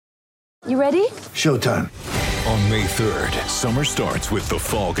You ready? Showtime. On May 3rd, summer starts with The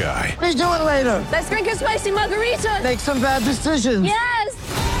Fall Guy. Let's do it later. Let's drink a spicy margarita. Make some bad decisions.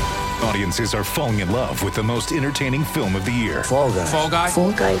 Yes! Audiences are falling in love with the most entertaining film of the year. Fall Guy. Fall Guy?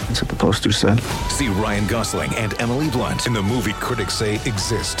 Fall guy. That's what the poster said. See Ryan Gosling and Emily Blunt in the movie critics say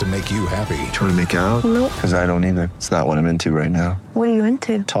exists to make you happy. Trying to make it out? Nope. Because I don't either. It's not what I'm into right now. What are you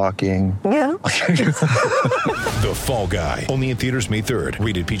into? Talking. Yeah. The Fall Guy. Only in theaters May 3rd.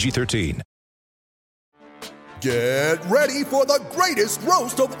 Rated PG-13. Get ready for the greatest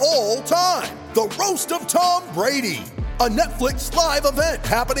roast of all time. The Roast of Tom Brady. A Netflix live event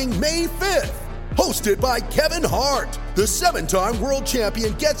happening May 5th. Hosted by Kevin Hart. The 7-time world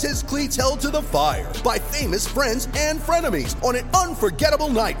champion gets his cleats held to the fire by famous friends and frenemies on an unforgettable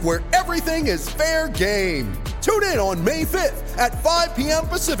night where everything is fair game. Tune in on May 5th at 5 p.m.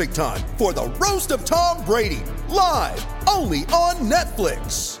 Pacific time for the Roast of Tom Brady. Live only on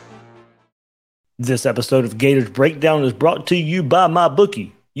Netflix. This episode of Gators Breakdown is brought to you by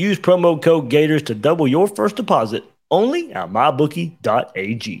MyBookie. Use promo code Gators to double your first deposit only at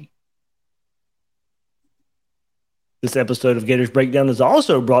mybookie.ag. This episode of Gators Breakdown is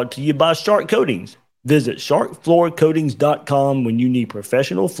also brought to you by Shark Coatings. Visit sharkfloorcoatings.com when you need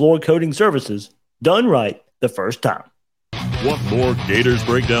professional floor coating services done right the first time. Want more Gators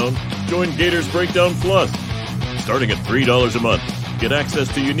Breakdown? Join Gators Breakdown Plus. Starting at $3 a month. Get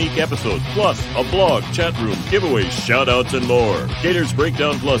access to unique episodes, plus a blog, chat room, giveaways, shout-outs, and more. Gators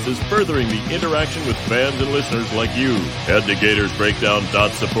Breakdown Plus is furthering the interaction with fans and listeners like you. Head to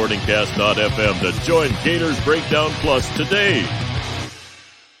gatorsbreakdown.supportingcast.fm to join Gators Breakdown Plus today.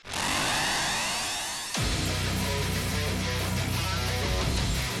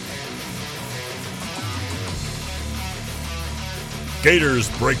 Gators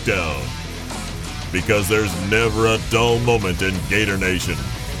Breakdown. Because there's never a dull moment in Gator Nation.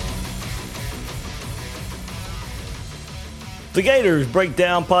 The Gators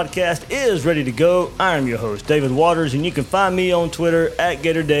Breakdown podcast is ready to go. I'm your host, David Waters, and you can find me on Twitter at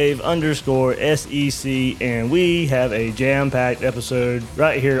GatorDave_SEC. And we have a jam-packed episode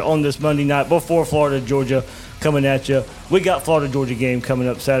right here on this Monday night before Florida, Georgia coming at you. We got Florida-Georgia game coming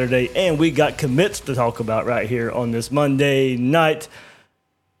up Saturday, and we got commits to talk about right here on this Monday night.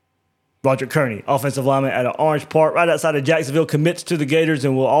 Roger Kearney, offensive lineman out of Orange Park, right outside of Jacksonville, commits to the Gators,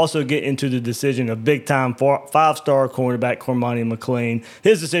 and we'll also get into the decision of big-time five-star cornerback Cormani McClain.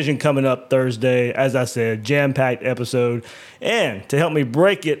 His decision coming up Thursday. As I said, jam-packed episode. And to help me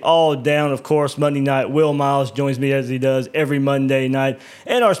break it all down, of course, Monday night, Will Miles joins me as he does every Monday night.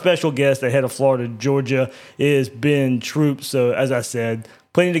 And our special guest ahead of Florida, Georgia, is Ben Troop. So, as I said,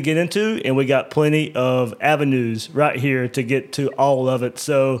 plenty to get into, and we got plenty of avenues right here to get to all of it.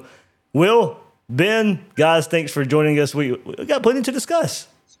 So, Will, Ben, guys, thanks for joining us. We got plenty to discuss.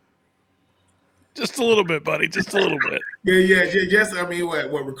 Just a little bit, buddy. Just a little bit. Yes. I mean,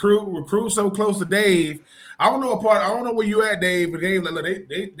 what recruit so close to Dave. I don't know where you at, Dave. But Dave,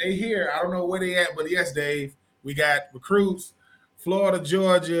 they here. I don't know where they at, but yes, Dave. We got recruits, Florida,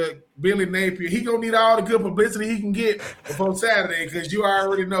 Georgia, Billy Napier. He gonna need all the good publicity he can get before Saturday because you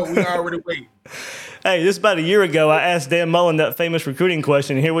already know we already waiting. Hey, this is about a year ago. I asked Dan Mullen that famous recruiting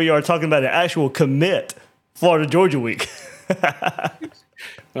question. And here we are talking about an actual commit Florida-Georgia week.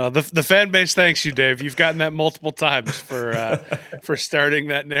 Well, the fan base thanks you, Dave. You've gotten that multiple times for starting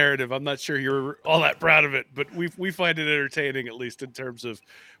that narrative. I'm not sure you're all that proud of it, but we find it entertaining, at least in terms of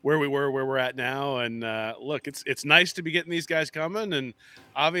where we were, where we're at now. And look, it's nice to be getting these guys coming. And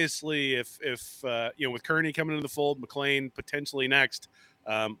obviously, if with Kearney coming into the fold, McClain potentially next.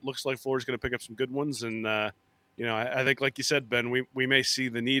 Looks like Florida's going to pick up some good ones. And, I think, like you said, Ben, we may see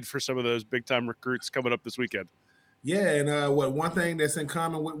the need for some of those big-time recruits coming up this weekend. Yeah, and one thing that's in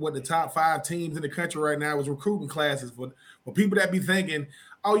common with the top 5 teams in the country right now is recruiting classes. For people that be thinking,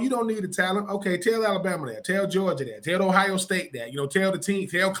 oh, you don't need the talent. Okay, tell Alabama that. Tell Georgia that. Tell Ohio State that. Tell the team.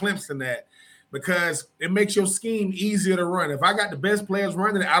 Tell Clemson that. Because it makes your scheme easier to run. If I got the best players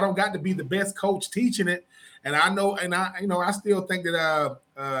running it, I don't got to be the best coach teaching it. And I know, I still think that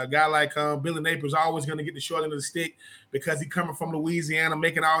a guy like Billy Napier is always going to get the short end of the stick because he's coming from Louisiana,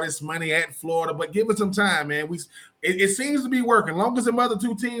 making all this money at Florida. But give it some time, man. It seems to be working. As long as the other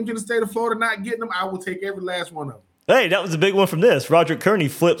 2 teams in the state of Florida not getting them, I will take every last one of them. Hey, that was a big one from this. Roger Kearney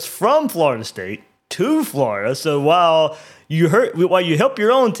flips from Florida State to Florida. So while you help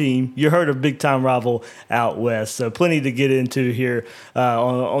your own team, you hurt a big-time rival out west. So plenty to get into here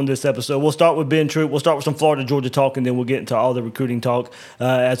on this episode. We'll start with Ben Troop. We'll start with some Florida-Georgia talk, and then we'll get into all the recruiting talk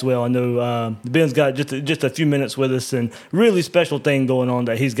as well. I know Ben's got just a few minutes with us, and really special thing going on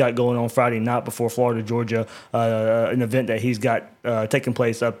that he's got going on Friday night before Florida-Georgia, an event that he's got taking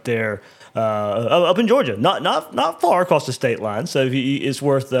place up there. Up in Georgia, not far across the state line, so it's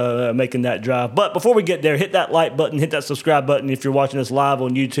worth making that drive. But before we get there, hit that like button, hit that subscribe button if you're watching us live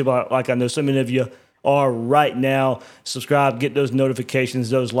on YouTube, like I know so many of you are right now. Subscribe, get those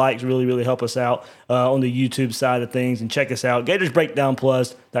notifications. Those likes really, really help us out on the YouTube side of things. And check us out, Gators Breakdown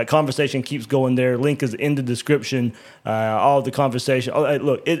Plus. That conversation keeps going there. Link is in the description. All of the conversation.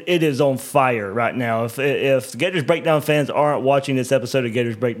 Look, it is on fire right now. If Gators Breakdown fans aren't watching this episode of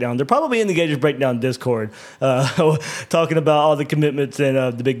Gators Breakdown, they're probably in the Gators Breakdown Discord talking about all the commitments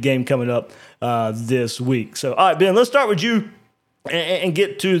and the big game coming up this week. So, all right, Ben, let's start with you. And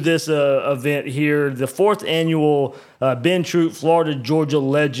get to this event here. The 4th annual Ben Troop Florida-Georgia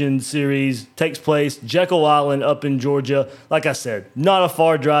Legend Series takes place Jekyll Island up in Georgia. Like I said, not a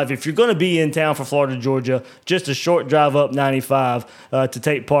far drive. If you're going to be in town for Florida-Georgia, just a short drive up 95 to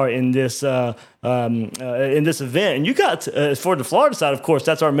take part in this event. And you got, for the Florida side, of course,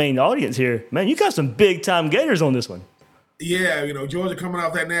 that's our main audience here. Man, you got some big-time Gators on this one. Yeah, Georgia coming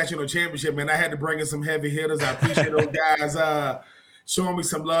off that national championship, man. I had to bring in some heavy hitters. I appreciate those guys showing me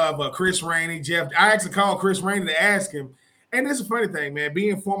some love. Chris Rainey, Jeff. I actually called Chris Rainey to ask him. And it's a funny thing, man.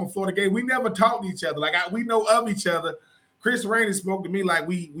 Being former Florida Gator, we never talked to each other. We know of each other. Chris Rainey spoke to me like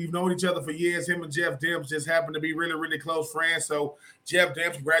we've known each other for years. Him and Jeff Demps just happen to be really, really close friends. So Jeff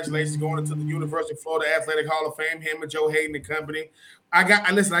Demps, congratulations going into the University of Florida Athletic Hall of Fame. Him and Joe Hayden and company. I got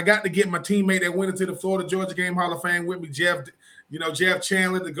to get my teammate that went into the Florida-Georgia game Hall of Fame with me, Jeff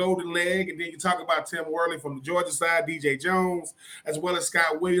Chandler, the golden leg. And then you talk about Tim Worley from the Georgia side, DJ Jones, as well as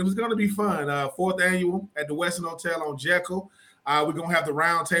Scott Williams. It's going to be fun. 4th annual at the Westin Hotel on Jekyll. We're going to have the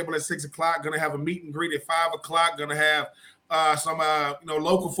round table at 6 o'clock. Going to have a meet and greet at 5 o'clock. Going to have some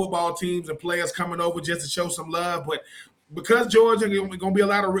local football teams and players coming over just to show some love. But because Georgia, we're going to be a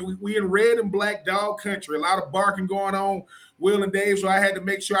lot of – we in red and black dog country, a lot of barking going on. Will and Dave, so I had to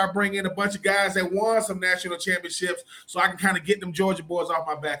make sure I bring in a bunch of guys that won some national championships so I can kind of get them Georgia boys off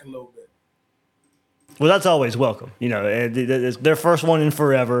my back a little bit. Well, that's always welcome. It's their first one in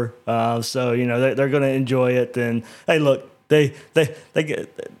forever, so they're going to enjoy it. And hey, look, they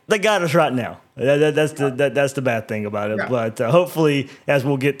got us right now. That's the bad thing about it. Yeah. But hopefully, as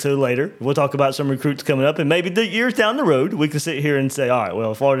we'll get to later, we'll talk about some recruits coming up, and maybe the years down the road, we can sit here and say, all right,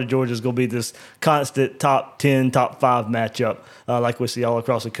 well, Florida-Georgia is going to be this constant top 10, top 5 matchup like we see all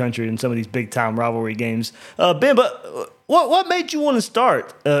across the country in some of these big-time rivalry games. Ben, but what made you want to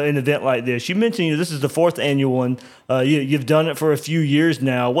start an event like this? You mentioned this is the 4th annual one. You've done it for a few years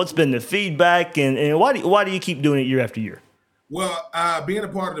now. What's been the feedback, and why do you keep doing it year after year? Well, being a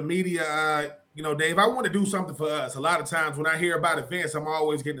part of the media, Dave, I want to do something for us. A lot of times when I hear about events, I'm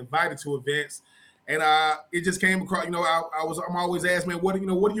always getting invited to events, and it just came across. I'm always asked, man, what do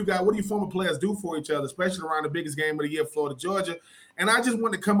you got? What do you former players do for each other, especially around the biggest game of the year, Florida Georgia? And I just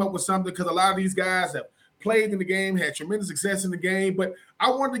wanted to come up with something because a lot of these guys have played in the game, had tremendous success in the game, but I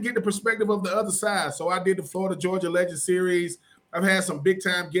wanted to get the perspective of the other side. So I did the Florida Georgia Legend Series. I've had some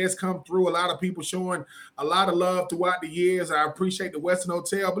big-time guests come through, a lot of people showing a lot of love throughout the years. I appreciate the Westin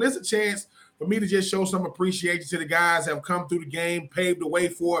Hotel, but it's a chance for me to just show some appreciation to the guys that have come through the game, paved the way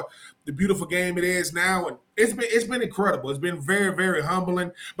for the beautiful game it is now. And it's been incredible. It's been very, very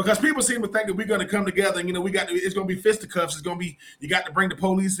humbling because people seem to think that we're going to come together and, it's going to be fisticuffs. It's going to be, you got to bring the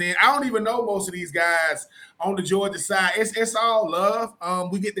police in. I don't even know most of these guys on the Georgia side. It's all love.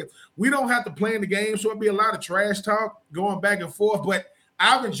 We don't have to play in the game, so it'll be a lot of trash talk going back and forth, but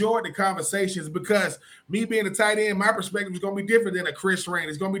I've enjoyed the conversations because me being a tight end, my perspective is going to be different than a Chris Rainey.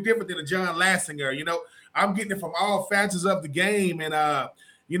 It's going to be different than a John Lassinger. I'm getting it from all facets of the game. And, I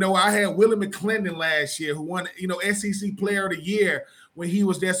had Willie McClendon last year who won, SEC Player of the Year when he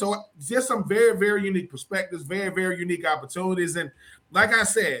was there. So just some very, very unique perspectives, very, very unique opportunities. And like I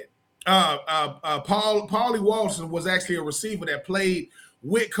said, Paulie Walton was actually a receiver that played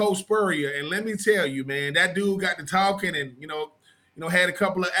with Coach Spurrier. And let me tell you, man, that dude got to talking and, had a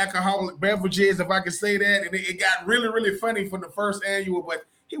couple of alcoholic beverages, if I could say that. And it got really, really funny from the 1st annual. But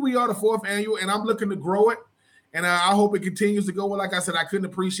here we are, the 4th annual, and I'm looking to grow it. And I hope it continues to go. Well, like I said, I couldn't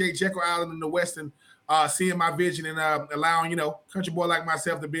appreciate Jekyll Island in the Westin seeing my vision and allowing, country boy like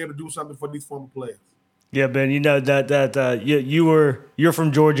myself to be able to do something for these former players. Yeah, Ben, you know that you're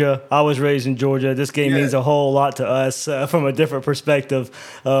from Georgia. I was raised in Georgia. This game means a whole lot to us from a different perspective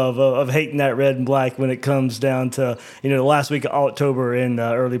of hating that red and black when it comes down to the last week of October and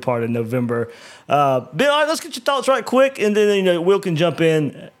early part of November. Ben, all right, let's get your thoughts right quick, and then Will can jump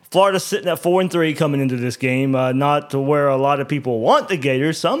in. Florida's sitting at 4-3 coming into this game, not to where a lot of people want the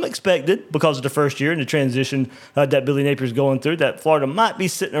Gators. Some expected, because of the first year and the transition that Billy Napier's going through, that Florida might be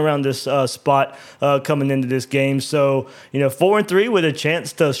sitting around this spot coming into this game. So, 4-3 with a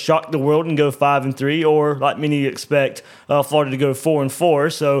chance to shock the world and go 5-3, or like many expect, Florida to go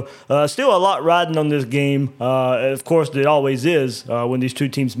 4-4. So, still a lot riding on this game. Of course, it always is when these two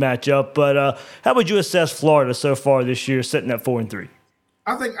teams match up. But how would you assess Florida so far this year, sitting at 4-3?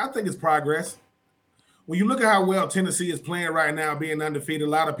 I think it's progress. When you look at how well Tennessee is playing right now, being undefeated, a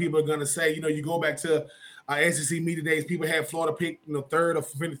lot of people are going to say, you go back to SEC media days, people had Florida picked, third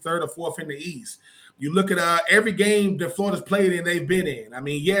or fourth in the East. You look at every game that Florida's played in, they've been in. I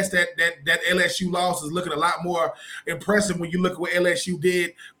mean, yes, that LSU loss is looking a lot more impressive when you look at what LSU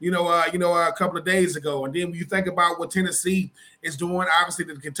did, a couple of days ago. And then when you think about what Tennessee is doing, obviously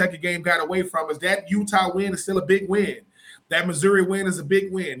the Kentucky game got away from us. That Utah win is still a big win. That Missouri win is a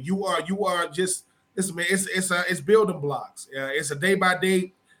big win. You are just it's building blocks. It's a day by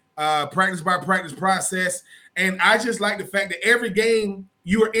day, practice by practice process. And I just like the fact that every game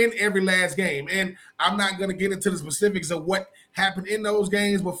you are in every last game. And I'm not going to get into the specifics of what happened in those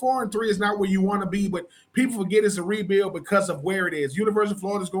games, but 4-3 is not where you want to be. But people forget it's a rebuild because of where it is. University of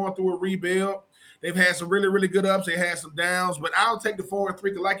Florida is going through a rebuild. They've had some really, really good ups. They had some downs, but I'll take the 4-3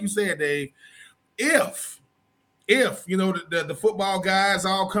 because, like you said, Dave, if the football guys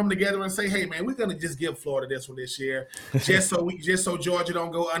all come together and say, hey man, we're gonna just give Florida this one this year, just so Georgia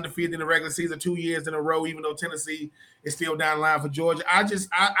don't go undefeated in the regular season 2 years in a row, even though Tennessee is still down the line for Georgia.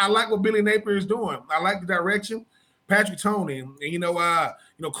 I like what Billy Napier is doing. I like the direction. Patrick Toney,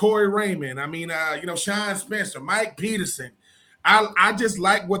 and Corey Raymond. I mean, Sean Spencer, Mike Peterson. I just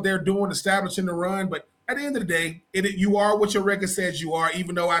like what they're doing, establishing the run. But at the end of the day, you are what your record says you are,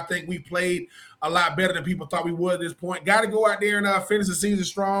 even though I think we played a lot better than people thought we would at this point. Got to go out there and finish the season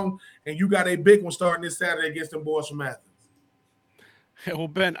strong, and you got a big one starting this Saturday against them boys from Athens. Yeah, well,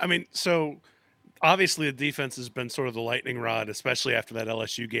 Ben, I mean, so obviously the defense has been sort of the lightning rod, especially after that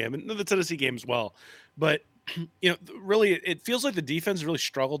LSU game and the Tennessee game as well. But, really it feels like the defense really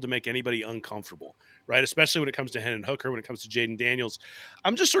struggled to make anybody uncomfortable, right? Especially when it comes to Hendon Hooker, when it comes to Jaden Daniels.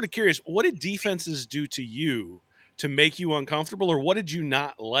 I'm just sort of curious, what did defenses do to you to make you uncomfortable, or what did you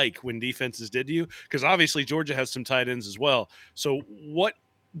not like when defenses did to you? Because obviously Georgia has some tight ends as well. So what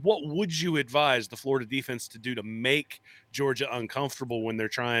would you advise the Florida defense to do to make Georgia uncomfortable when they're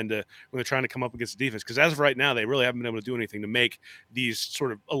trying to come up against the defense? Because as of right now, they really haven't been able to do anything to make these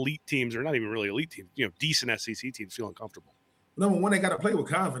sort of elite teams, or not even really elite teams, decent SEC teams, feel uncomfortable. Number one, they got to play with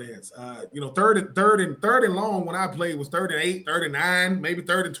confidence. Third and long when I played was 3rd and 8, 3rd and 9, maybe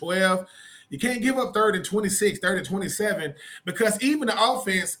 3rd and 12. You can't give up 3rd and 26, 3rd and 27, because even the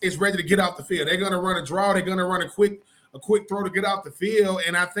offense is ready to get off the field. They're going to run a draw. They're going to run a quick throw to get off the field.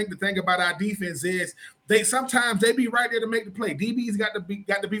 And I think the thing about our defense is sometimes they be right there to make the play. DB's got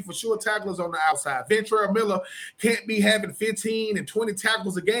to be for sure tacklers on the outside. Ventrell Miller can't be having 15 and 20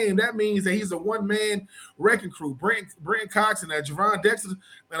 tackles a game. That means that he's a one-man wrecking crew. Brent Cox and Javon Dexter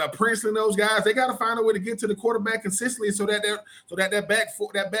and Princeton and those guys, they got to find a way to get to the quarterback consistently so that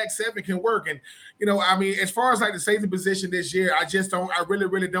back seven can work. And as far as like the safety position this year, I really,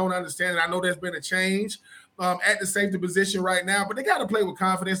 really don't understand it. I know there's been a change at the safety position right now, but they got to play with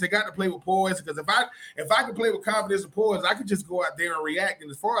confidence. They got to play with poise, because if I could play with confidence and poise, I could just go out there and react.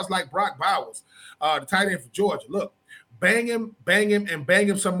 And as far as like Brock Bowers, the tight end for Georgia, look, bang him, and bang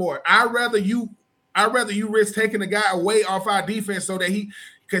him some more. I'd rather you risk taking the guy away off our defense so that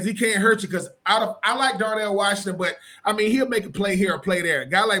because he can't hurt you. Because I like Darnell Washington, but I mean, he'll make a play here or play there. A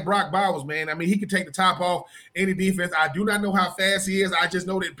guy like Brock Bowers, man, I mean, he can take the top off any defense. I do not know how fast he is. I just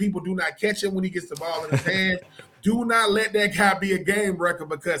know that people do not catch him when he gets the ball in his hand. Do not let that guy be a game wrecker,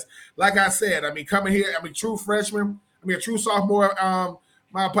 because, like I said, I mean, coming here, I mean, true freshman, a true sophomore.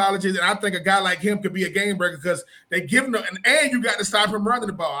 My apologies, and I think a guy like him could be a game breaker, because they give him and you got to stop him running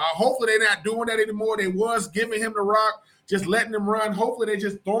the ball. Hopefully they're not doing that anymore. They was giving him the rock, just letting him run. Hopefully they're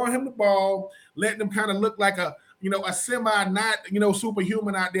just throwing him the ball, letting him kind of look like a semi, not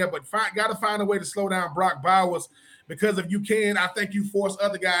superhuman out there. But got to find a way to slow down Brock Bowers, because if you can, I think you force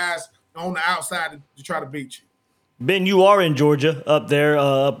other guys on the outside to try to beat you. Ben, you are in Georgia up there,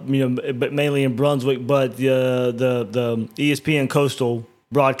 but mainly in Brunswick. But the ESPN Coastal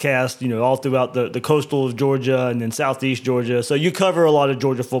broadcast, all throughout the coastal of Georgia and then southeast Georgia. So you cover a lot of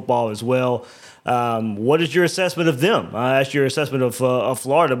Georgia football as well. What is your assessment of them? I asked your assessment of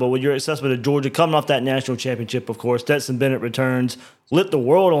Florida, but with your assessment of Georgia coming off that national championship, of course, Stetson Bennett returns, lit the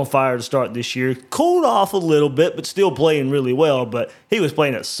world on fire to start this year, cooled off a little bit, but still playing really well. But he was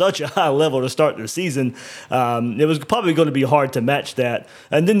playing at such a high level to start the season. It was probably going to be hard to match that.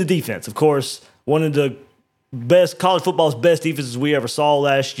 And then the defense, of course, one of the best college football's best defenses we ever saw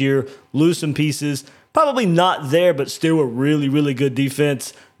last year. Lose some pieces. Probably not there, but still a really, really good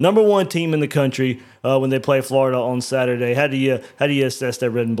defense. Number one team in the country when they play Florida on Saturday. How do you assess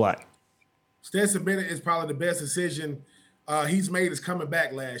that red and black? Stetson Bennett is probably the best decision he's made is coming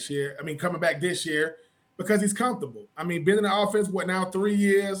back this year because he's comfortable. I mean, been in the offense, 3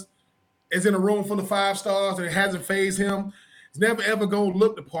 years, is in a room full of 5 stars, and it hasn't fazed him. He's never, ever going to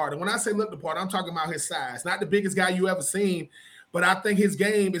look the part. And when I say look the part, I'm talking about his size. Not the biggest guy you ever seen, but I think his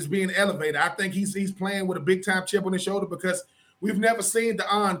game is being elevated. I think he's playing with a big-time chip on his shoulder because we've never seen the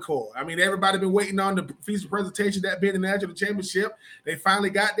encore. I mean, everybody been waiting on the feature presentation, that being the national championship. They finally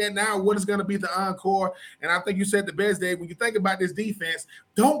got that now. What is going to be the encore? And I think you said the best, Dave. When you think about this defense,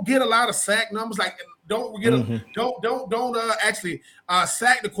 don't get a lot of sack numbers. Like, don't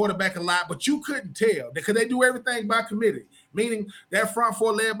sack the quarterback a lot, but you couldn't tell because they do everything by committee. Meaning that front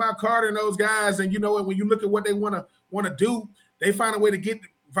four led by Carter and those guys, and when you look at what they want to do, they find a way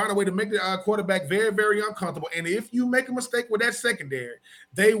to make the quarterback very, very uncomfortable. And if you make a mistake with that secondary,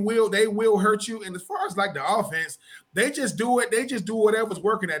 they will hurt you. And as far as like the offense, they just do it. They just do whatever's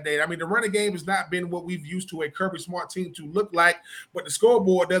working that day. I mean, the running game has not been what we've used to a Kirby Smart team to look like, but the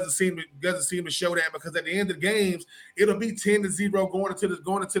scoreboard doesn't seem to show that because at the end of the games, it'll be 10-0 going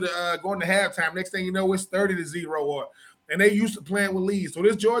to halftime. Next thing you know, it's 30-0 and they used to playing with leads. So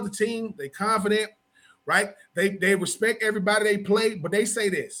this Georgia team, they confident. Right? They respect everybody they play, but they say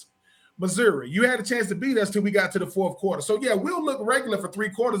this. Missouri, you had a chance to beat us till we got to the fourth quarter. So, yeah, we'll look regular for 3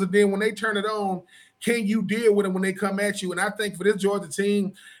 quarters, and then when they turn it on, can you deal with them when they come at you? And I think for this Georgia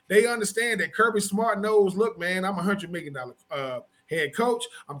team, they understand that Kirby Smart knows, look, man, I'm a $100 million head coach.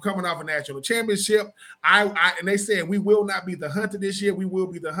 I'm coming off a national championship. And they said we will not be the hunter this year. We will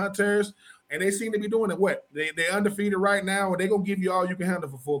be the hunters. And they seem to be doing it. What? They're undefeated right now, and they're going to give you all you can handle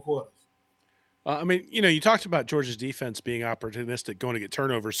for 4 quarters. I mean, you talked about Georgia's defense being opportunistic, going to get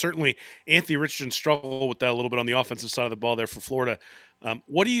turnovers. Certainly, Anthony Richardson struggled with that a little bit on the offensive side of the ball there for Florida.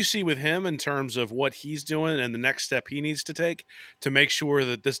 What do you see with him in terms of what he's doing and the next step he needs to take to make sure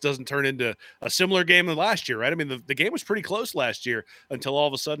that this doesn't turn into a similar game than last year, right? I mean, the game was pretty close last year until all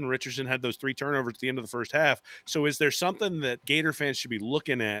of a sudden Richardson had those 3 turnovers at the end of the first half. So is there something that Gator fans should be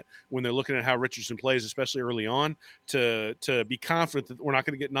looking at when they're looking at how Richardson plays, especially early on, to be confident that we're not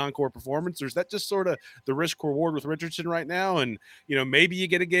going to get an encore performance? Or is that just sort of the risk reward with Richardson right now? And, maybe you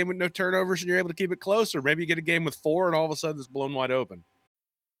get a game with no turnovers and you're able to keep it close, or maybe you get a game with 4 and all of a sudden it's blown wide open.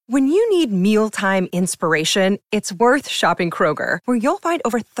 When you need mealtime inspiration, it's worth shopping Kroger, where you'll find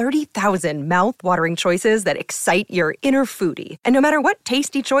over 30,000 mouth-watering choices that excite your inner foodie. And no matter what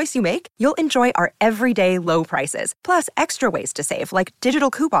tasty choice you make, you'll enjoy our everyday low prices, plus extra ways to save, like digital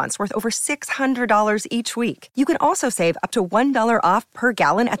coupons worth over $600 each week. You can also save up to $1 off per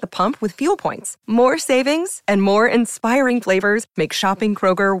gallon at the pump with fuel points. More savings and more inspiring flavors make shopping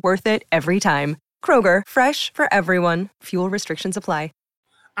Kroger worth it every time. Kroger, fresh for everyone. Fuel restrictions apply.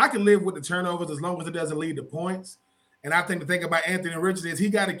 I can live with the turnovers as long as it doesn't lead to points. And I think the thing about Anthony Richardson is he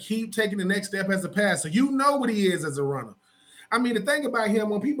got to keep taking the next step as a passer. You know what he is as a runner. I mean, the thing about him,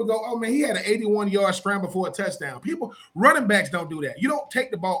 when people go, oh, man, he had an 81-yard scramble for a touchdown. Running backs don't do that. You don't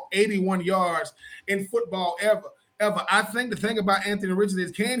take the ball 81 yards in football ever. I think the thing about Anthony Richardson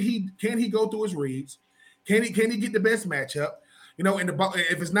is can he go through his reads? Can he get the best matchup? And the ball,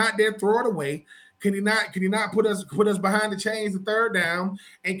 if it's not there, throw it away. Can he not put us behind the chains and third down?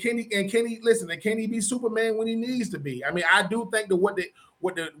 And can he be Superman when he needs to be? I mean, I do think that what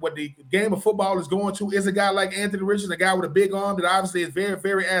the game of football is going to is a guy like Anthony Richardson, a guy with a big arm that obviously is very,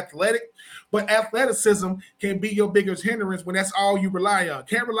 very athletic. But athleticism can be your biggest hindrance when that's all you rely on.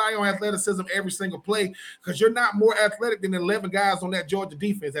 Can't rely on athleticism every single play because you're not more athletic than 11 guys on that Georgia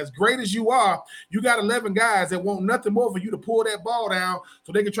defense. As great as you are, you got 11 guys that want nothing more for you to pull that ball down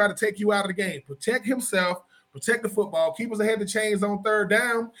so they can try to take you out of the game. Protect himself, protect the football, keep us ahead of the chains on third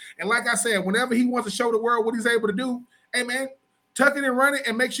down. And like I said, whenever he wants to show the world what he's able to do, hey, man, tuck it and run it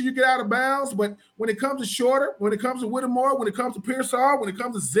and make sure you get out of bounds. But when it comes to Shorter, when it comes to Whittemore, when it comes to Pearsall, when it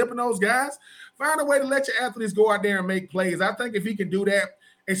comes to zipping those guys, find a way to let your athletes go out there and make plays. I think if he can do that,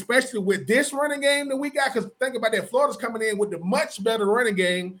 especially with this running game that we got, because think about that, Florida's coming in with the much better running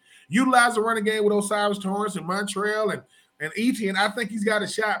game, utilize the running game with Osiris Torrance and Montreal and Etienne. I think he's got a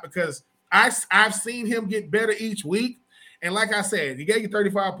shot because I've seen him get better each week. And like I said, he gave you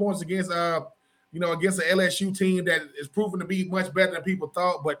 35 points against against an LSU team that is proven to be much better than people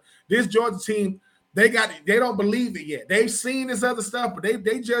thought. But this Georgia team, they don't believe it yet. They've seen this other stuff, but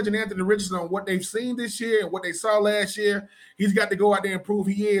they judging Anthony Richardson on what they've seen this year and what they saw last year. He's got to go out there and prove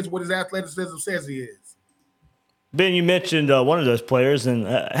he is what his athleticism says he is. Ben, you mentioned one of those players, and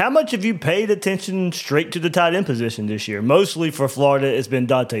how much have you paid attention straight to the tight end position this year? Mostly for Florida, it's been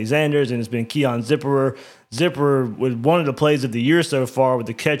Dante Sanders and it's been Keon Zipperer. Zipperer was one of the plays of the year so far with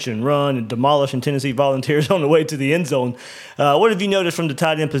the catch and run and demolishing Tennessee Volunteers on the way to the end zone. What have you noticed from the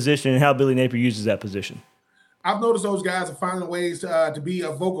tight end position and how Billy Napier uses that position? I've noticed those guys are finding ways to be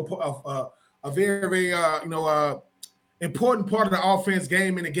a very, very important part of the offense,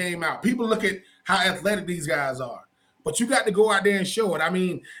 game in and game out. People look at how athletic these guys are, but you got to go out there and show it. I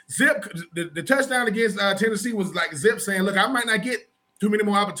mean, Zip, the touchdown against Tennessee was like Zip saying, look, I might not get too many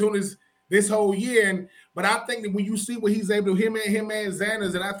more opportunities this whole year, but I think that when you see what he's able to do, him and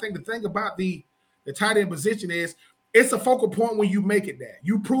Sanders, and I think the thing about the tight end position is it's a focal point when you make it there.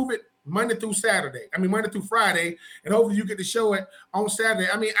 You prove it Monday through Friday, and hopefully you get to show it on Saturday.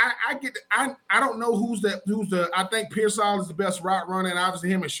 I mean, I don't know who's the I think Pearsall is the best route runner, and obviously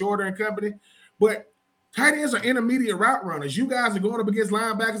him and Shorter and company, but tight ends are intermediate route runners. You guys are going up against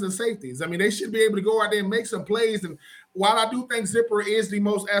linebackers and safeties. I mean, they should be able to go out there and make some plays. And while I do think Zipper is the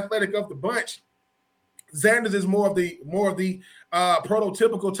most athletic of the bunch, Sanders is more of the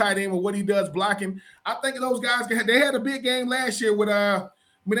prototypical tight end with what he does blocking. I think those guys they had a big game last year with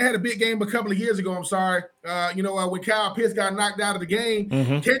they had a big game a couple of years ago. I'm sorry, when Kyle Pitts got knocked out of the game.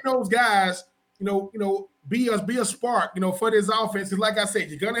 Can those guys, be a spark, for this offense? Because like I said,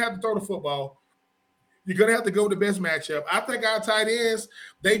 you're gonna have to throw the football. You're gonna have to go the best matchup. I think our tight ends,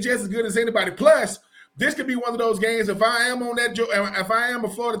 they just as good as anybody. Plus, this could be one of those games. If I am a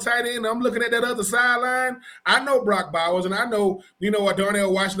Florida tight end, I'm looking at that other sideline. I know Brock Bowers, and I know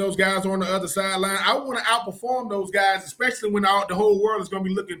Darnell watching those guys on the other sideline. I want to outperform those guys, especially when the whole world is going to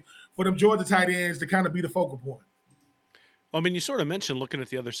be looking for them Georgia tight ends to kind of be the focal point. Well, I mean, you sort of mentioned looking at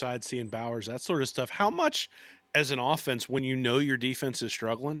the other side, seeing Bowers, that sort of stuff. How much, as an offense, when you know your defense is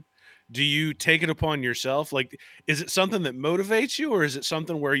struggling, do you take it upon yourself? Like, is it something that motivates you, or is it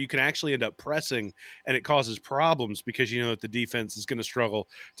something where you can actually end up pressing and it causes problems because you know that the defense is going to struggle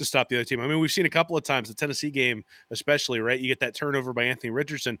to stop the other team? I mean, we've seen a couple of times, the Tennessee game especially, right? You get that turnover by Anthony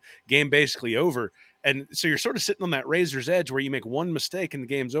Richardson, game basically over. And so you're sort of sitting on that razor's edge where you make one mistake and the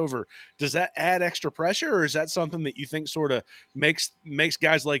game's over. Does that add extra pressure, or is that something that you think sort of makes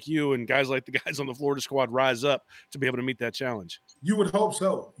guys like you and guys like the guys on the Florida squad rise up to be able to meet that challenge? You would hope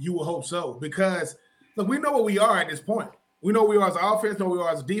so. Because, look, we know what we are at this point. We know we are as an offense, know we are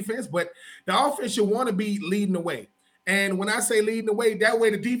as a defense, but the offense should want to be leading the way. And when I say leading the way, that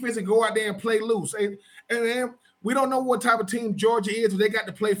way the defense can go out there and play loose. And we don't know what type of team Georgia is, but they got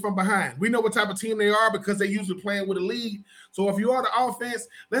to play from behind. We know what type of team they are because they're usually playing with a lead. So if you are the offense,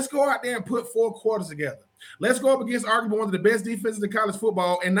 let's go out there and put 4 quarters together. Let's go up against arguably one of the best defenses in college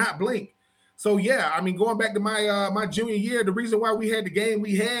football and not blink. So, yeah, I mean, going back to my junior year, the reason why we had the game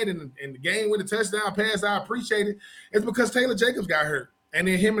we had and the game with the touchdown pass, I appreciate it, is because Taylor Jacobs got hurt. And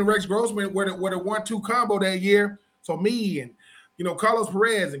then him and Rex Grossman were the 1-2 combo that year. So me and, Carlos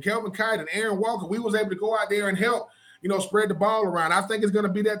Perez and Kelvin Kite and Aaron Walker, we was able to go out there and help, spread the ball around. I think it's going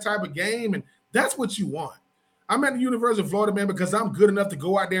to be that type of game, and that's what you want. I'm at the University of Florida, man, because I'm good enough to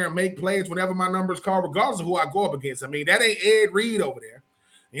go out there and make plays whenever my number is called, regardless of who I go up against. I mean, that ain't Ed Reed over there.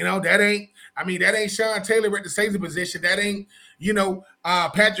 That ain't Sean Taylor at the safety position. That ain't,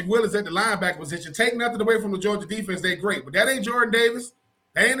 Patrick Willis at the linebacker position. Take nothing away from the Georgia defense. They're great. But that ain't Jordan Davis.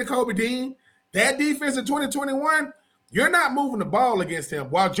 That ain't Nakobe Dean. That defense in 2021, you're not moving the ball against him.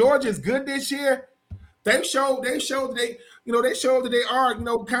 While Georgia is good this year, they showed that they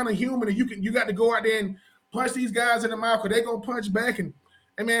are, kind of human, and you got to go out there and punch these guys in the mouth because they're going to punch back. And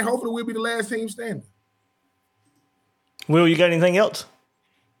man, hopefully we'll be the last team standing. Will, you got anything else?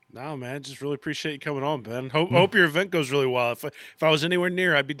 No, man, just really appreciate you coming on, Ben. Hope your event goes really well. If I was anywhere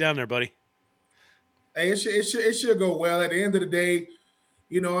near, I'd be down there, buddy. Hey, it should go well. At the end of the day,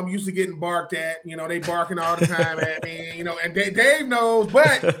 I'm used to getting barked at. They barking all the time at me, and Dave knows.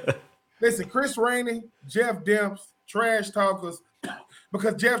 But listen, Chris Rainey, Jeff Demps, trash talkers,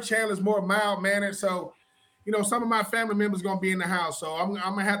 because Jeff Chandler's more mild-mannered. So, some of my family members going to be in the house. So I'm going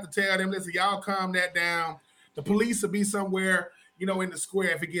to have to tell them, listen, y'all calm that down. The police will be somewhere, in the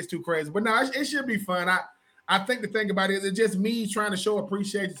square if it gets too crazy. But no, it should be fun. I think the thing about it is it's just me trying to show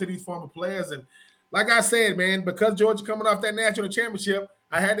appreciation to these former players. And like I said, man, because Georgia coming off that national championship,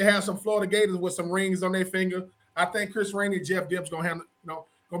 I had to have some Florida Gators with some rings on their finger. I think Chris Rainey and Jeff Demps going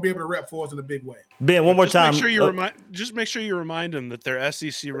going to be able to rep for us in a big way. Ben, one more time. Make sure you remind them that they're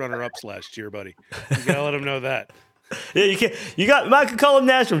SEC runner-ups last year, buddy. You got to let them know that. Yeah, you can't. You might call them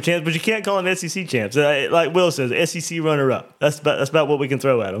national champs, but you can't call them SEC champs. Like Will says, SEC runner-up. That's about what we can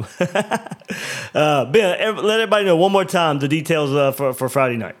throw at them. Ben, let everybody know one more time the details for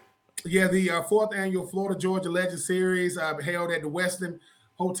Friday night. Yeah, the 4th annual Florida Georgia Legend Series held at the Westin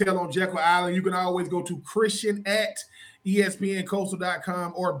Hotel on Jekyll Island. You can always go to Christian at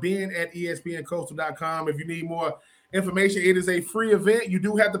ESPNCoastal.com or Ben at ESPNCoastal.com if you need more information. It is a free event. You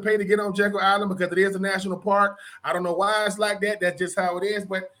do have to pay to get on Jekyll Island because it is a national park. I don't know why it's like that. That's just how it is.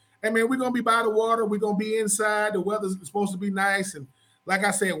 But, hey, man, we're going to be by the water. We're going to be inside. The weather's supposed to be nice. And like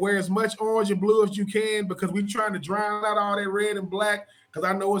I said, wear as much orange and blue as you can because we're trying to drown out all that red and black because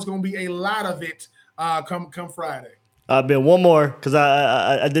I know it's going to be a lot of it come Friday. Ben, one more because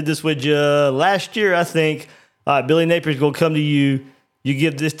I did this with you last year, I think. All right, Billy Napier's going to come to you. You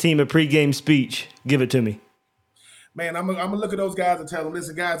give this team a pregame speech. Give it to me. Man, I'm gonna look at those guys and tell them,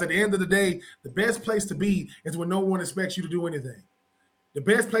 listen, guys, at the end of the day, the best place to be is when no one expects you to do anything. The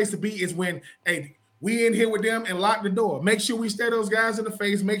best place to be is when, hey, we in here with them and lock the door. Make sure we stare those guys in the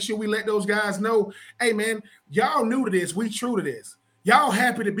face. Make sure we let those guys know, hey, man, y'all new to this. We true to this. Y'all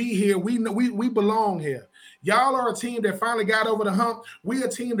happy to be here. We know we belong here. Y'all are a team that finally got over the hump. We a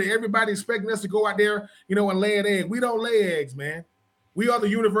team that everybody expecting us to go out there, and lay an egg. We don't lay eggs, man. We are the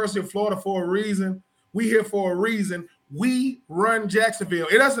University of Florida for a reason. We here for a reason. We run Jacksonville.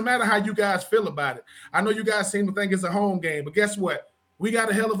 It doesn't matter how you guys feel about it. I know you guys seem to think it's a home game, but guess what? We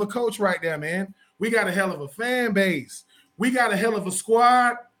got a hell of a coach right there, man. We got a hell of a fan base. We got a hell of a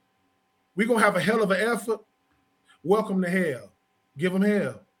squad. We're going to have a hell of an effort. Welcome to hell. Give them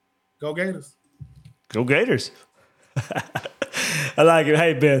hell. Go Gators. Go Gators. I like it.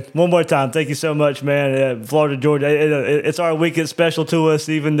 Hey, Ben, one more time. Thank you so much, man. Florida, Georgia. It's our weekend special to us,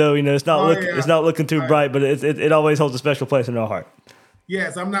 even though it's not looking too bright, but it always holds a special place in our heart.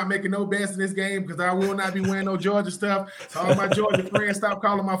 Yes, I'm not making no bets in this game because I will not be wearing no Georgia stuff. So all my Georgia friends, stop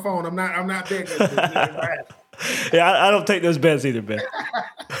calling my phone. I'm not betting. Yeah, I don't take those bets either, Ben.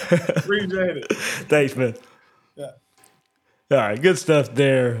 Appreciate it. Thanks, man. Yeah. All right, good stuff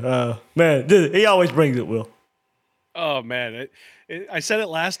there, man. He always brings it, Will. Oh man, I said it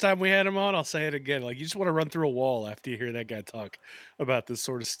last time we had him on. I'll say it again. Like, you just want to run through a wall after you hear that guy talk about this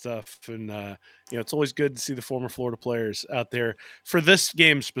sort of stuff. And it's always good to see the former Florida players out there for this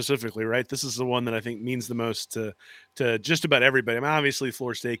game specifically, right? This is the one that I think means the most to just about everybody. I mean, obviously,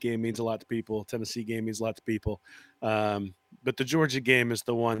 Florida State game means a lot to people. Tennessee game means a lot to people. But the Georgia game is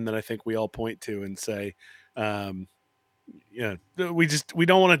the one that I think we all point to and say, we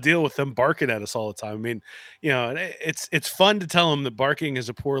don't want to deal with them barking at us all the time. I mean, it's fun to tell them that barking is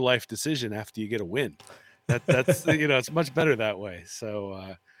a poor life decision after you get a win. That's it's much better that way.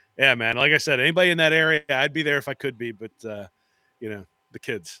 So yeah, man, like I said, anybody in that area, I'd be there if I could be, but the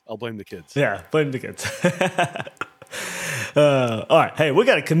kids, I'll blame the kids. Yeah, blame the kids. All right, hey, we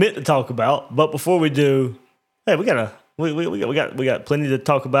got a commit to talk about, but before we do, hey, we got plenty to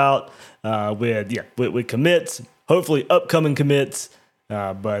talk about with commits. Hopefully upcoming commits,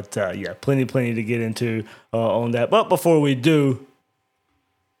 but plenty to get into on that. But before we do,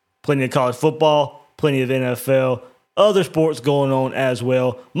 plenty of college football, plenty of NFL, other sports going on as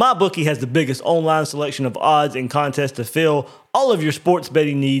well. MyBookie has the biggest online selection of odds and contests to fill all of your sports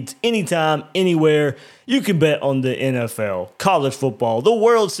betting needs anytime, anywhere. You can bet on the NFL, college football. The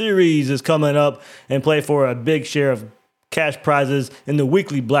World Series is coming up and play for a big share of cash prizes in the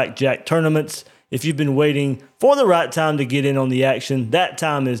weekly blackjack tournaments. If you've been waiting for the right time to get in on the action, that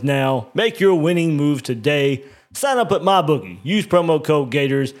time is now. Make your winning move today. Sign up at MyBookie. Use promo code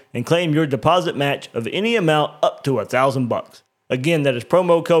Gators and claim your deposit match of any amount up to $1,000. Again, that is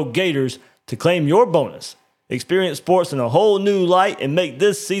promo code Gators to claim your bonus. Experience sports in a whole new light and make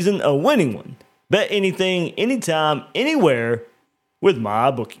this season a winning one. Bet anything, anytime, anywhere with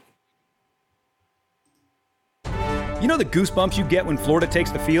MyBookie. You know the goosebumps you get when Florida takes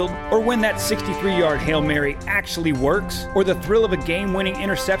the field? Or when that 63-yard Hail Mary actually works? Or the thrill of a game-winning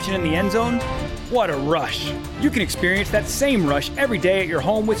interception in the end zone? What a rush! You can experience that same rush every day at your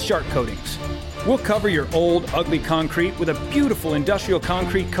home with Shark Coatings. We'll cover your old, ugly concrete with a beautiful industrial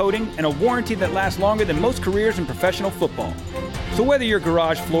concrete coating and a warranty that lasts longer than most careers in professional football. So whether your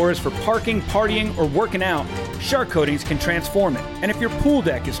garage floor is for parking, partying, or working out, Shark Coatings can transform it. And if your pool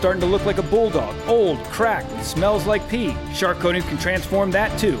deck is starting to look like a bulldog, old, cracked, and smells like pee, Shark Coatings can transform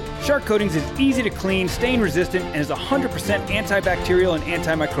that too. Shark Coatings is easy to clean, stain resistant, and is 100% antibacterial and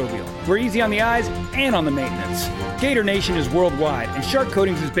antimicrobial. We're easy on the eyes and on the maintenance. Gator Nation is worldwide, and Shark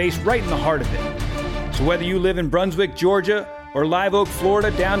Coatings is based right in the heart of it. So whether you live in Brunswick, Georgia, or Live Oak,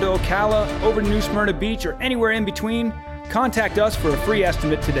 Florida, down to Ocala, over to New Smyrna Beach, or anywhere in between, contact us for a free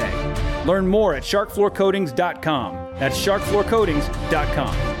estimate today. Learn more at sharkfloorcoatings.com. That's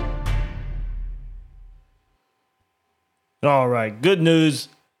sharkfloorcoatings.com. All right, good news.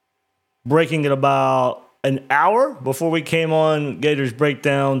 Breaking at about an hour before we came on Gators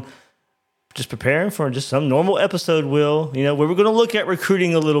Breakdown. Just preparing for just some normal episode, Will. You know, where we're going to look at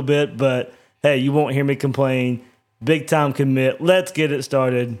recruiting a little bit, but hey, you won't hear me complain. Big time commit. Let's get it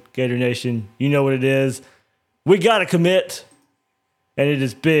started, Gator Nation. You know what it is. We got to commit, and it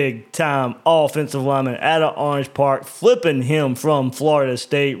is big time offensive lineman out of Orange Park, flipping him from Florida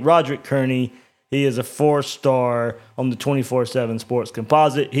State, Roderick Kearney. He is a 4-star on the 24/7 Sports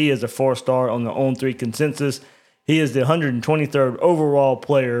Composite. He is a 4-star on the On3 Consensus. He is the 123rd overall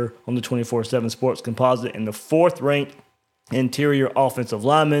player on the 24/7 Sports Composite and the 4th-ranked interior offensive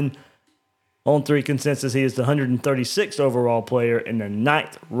lineman. On 3 Consensus, he is the 136th overall player and the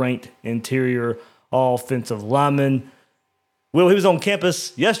 9th-ranked interior offensive lineman. Will, he was on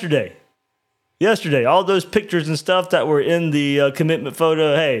campus yesterday. All those pictures and stuff that were in the commitment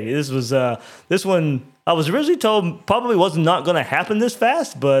photo. Hey, this one I was originally told probably was not going to happen this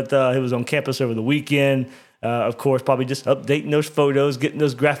fast, but he was on campus over the weekend. Of course, probably just updating those photos, getting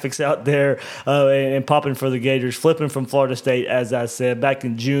those graphics out there, and popping for the Gators, flipping from Florida State, as I said, back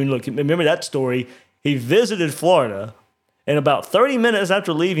in June. Look, remember that story? He visited Florida, and about 30 minutes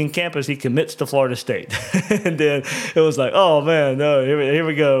after leaving campus, he commits to Florida State. And then it was like, oh, man, no, here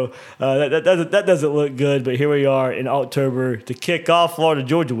we go. That doesn't look good, but here we are in October to kick off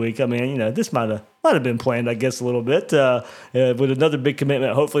Florida-Georgia week. I mean, you know, this might have been planned, I guess, a little bit, with another big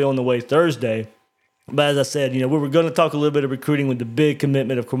commitment hopefully on the way Thursday. But as I said, you know, we were going to talk a little bit of recruiting with the big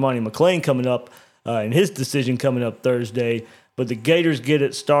commitment of Cormani McClain coming up and his decision coming up Thursday. But the Gators get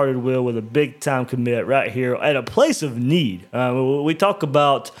it started, Will, with a big-time commit right here at a place of need. We talk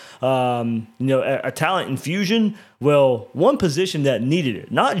about, a talent infusion. Well, one position that needed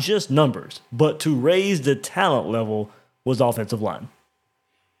it, not just numbers, but to raise the talent level, was offensive line.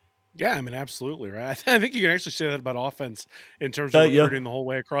 Yeah, I mean, absolutely, right. I think you can actually say that about offense in terms of recruiting the whole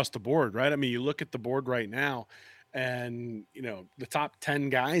way across the board, right? I mean, you look at the board right now, and, you know, the top 10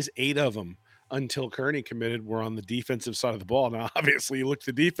 guys, 8 of them, until Kearney committed, were on the defensive side of the ball. Now, obviously, you look at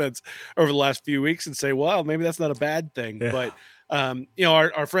the defense over the last few weeks and say, well, maybe that's not a bad thing. Yeah. But,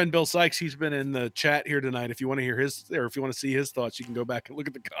 our friend Bill Sykes, he's been in the chat here tonight. If you want to hear if you want to see his thoughts, you can go back and look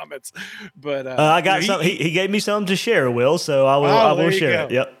at the comments. But I got some. He gave me something to share, Will, so I will share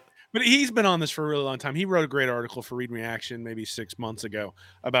it. Yep. But he's been on this for a really long time. He wrote a great article for Read Reaction maybe 6 months ago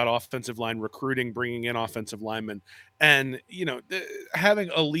about offensive line recruiting, bringing in offensive linemen. And, you know, having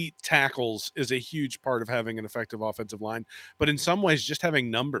elite tackles is a huge part of having an effective offensive line. But in some ways, just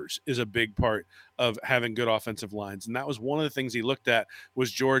having numbers is a big part of having good offensive lines. And that was one of the things he looked at, was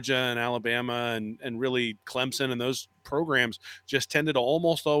Georgia and Alabama and really Clemson, and those programs just tended to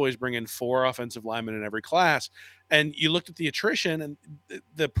almost always bring in 4 offensive linemen in every class. And you looked at the attrition, and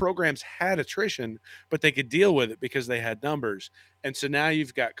the programs had attrition, but they could deal with it because they had numbers. And so now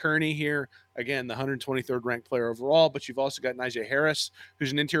you've got Kearney here, again, the 123rd ranked player overall, but you've also got Najee Harris,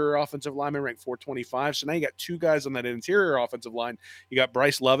 who's an interior offensive lineman, ranked 425. So now you got 2 guys on that interior offensive line. You got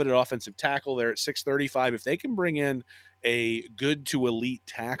Bryce Lovett at offensive tackle there at 635. If they can bring in a good to elite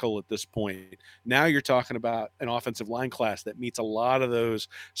tackle at this point, now you're talking about an offensive line class that meets a lot of those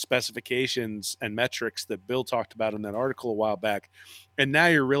specifications and metrics that Bill talked about in that article a while back. And now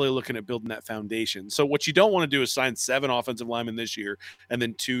you're really looking at building that foundation. So what you don't want to do is sign 7 offensive linemen this year, and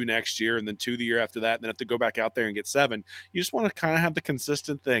then 2 next year, and then 2 the year after that, and then have to go back out there and get 7. You just want to kind of have the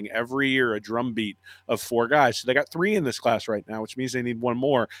consistent thing every year, a drumbeat of 4 guys. So they got 3 in this class right now, which means they need 1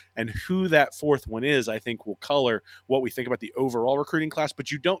 more. And who that 4th one is, I think, will color what we think about the overall recruiting class.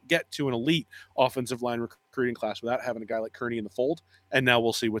 But you don't get to an elite offensive line recruiting class without having a guy like Kearney in the fold. And now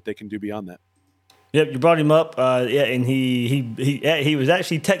we'll see what they can do beyond that. Yep, you brought him up, and he was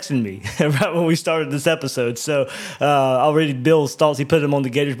actually texting me right when we started this episode. So already Bill's thoughts, he put him on the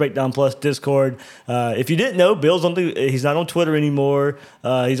Gators Breakdown Plus Discord. If you didn't know, he's not on Twitter anymore.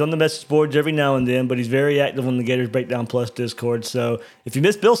 He's on the message boards every now and then, but he's very active on the Gators Breakdown Plus Discord. So if you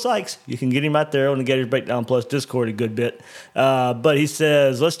missed Bill Sykes, you can get him right there on the Gators Breakdown Plus Discord a good bit. But he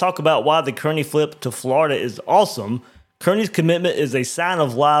says, let's talk about why the Kearney flip to Florida is awesome. Kearney's commitment is a sign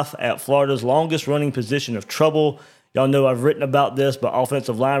of life at Florida's longest-running position of trouble. Y'all know I've written about this, but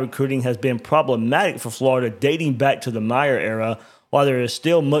offensive line recruiting has been problematic for Florida dating back to the Meyer era. While there is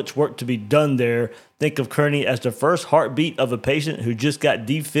still much work to be done there, think of Kearney as the first heartbeat of a patient who just got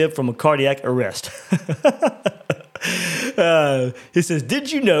defibbed from a cardiac arrest. He says,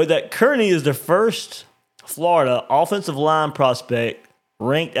 did you know that Kearney is the first Florida offensive line prospect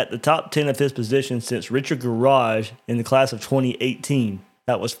ranked at the top 10 of his position since Richard Garage in the class of 2018.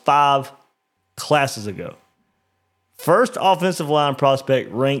 That was 5 classes ago. First offensive line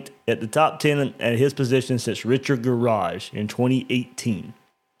prospect ranked at the top 10 at his position since Richard Garage in 2018.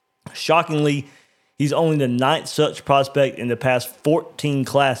 Shockingly, he's only the 9th such prospect in the past 14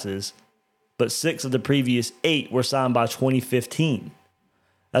 classes, but 6 of the previous 8 were signed by 2015.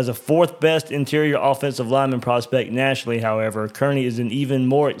 As a 4th best interior offensive lineman prospect nationally, however, Kearney is in even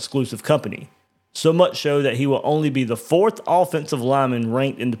more exclusive company. So much so that he will only be the 4th offensive lineman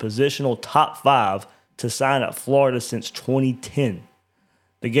ranked in the positional top 5 to sign at Florida since 2010.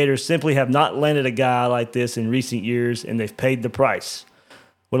 The Gators simply have not landed a guy like this in recent years, and they've paid the price.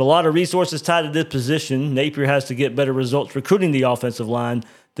 With a lot of resources tied to this position, Napier has to get better results recruiting the offensive line.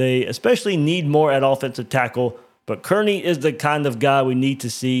 They especially need more at offensive tackle, but Kearney is the kind of guy we need to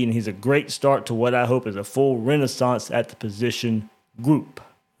see, and he's a great start to what I hope is a full renaissance at the position group.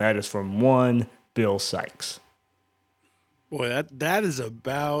 That is from one Bill Sykes. Boy, that is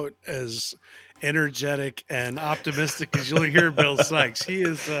about as energetic and optimistic as you'll hear Bill Sykes. He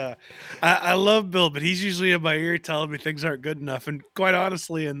is I love Bill, but he's usually in my ear telling me things aren't good enough. And quite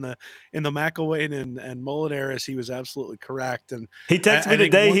honestly, in the McElwain and Mullen eras, he was absolutely correct. And he texted me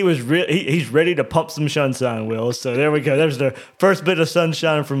today. He's ready to pump some sunshine, Will. So there we go. There's the first bit of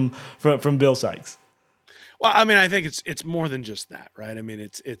sunshine from Bill Sykes. Well, I mean, I think it's more than just that, right? I mean,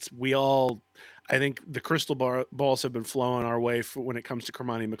 I think the crystal balls have been flowing our way when it comes to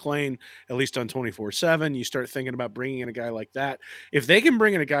Cormani McClain, at least on 24/7. You start thinking about bringing in a guy like that. If they can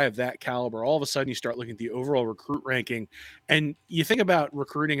bring in a guy of that caliber, all of a sudden you start looking at the overall recruit ranking, and you think about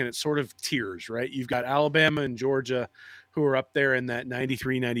recruiting and it's sort of tiers, right? You've got Alabama and Georgia who are up there in that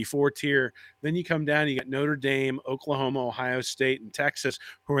 93, 94 tier. Then you come down, you got Notre Dame, Oklahoma, Ohio State, and Texas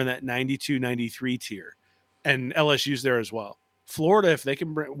who are in that 92, 93 tier. And LSU's there as well. Florida, if they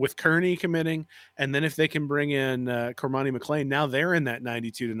can bring with Kearney committing, and then if they can bring in Cormani McClain, now they're in that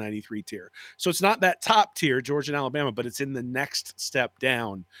 92 to 93 tier. So it's not that top tier, Georgia and Alabama, but it's in the next step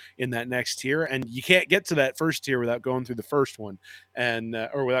down in that next tier. And you can't get to that first tier without going through the first one and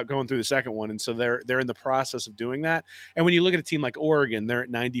or without going through the second one. And so they're in the process of doing that. And when you look at a team like Oregon, they're at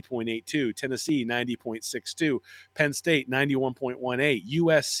 90.82, Tennessee 90.62, Penn State 91.18,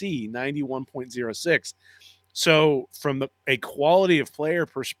 USC 91.06. So from a quality of player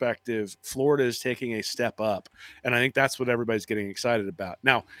perspective, Florida is taking a step up. And I think that's what everybody's getting excited about.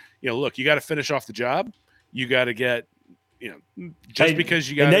 Now, look, you got to finish off the job. You got to get, just because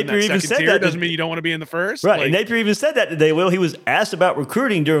you got in that second tier doesn't mean you don't want to be in the first. Right. And Napier even said that today, Will. He was asked about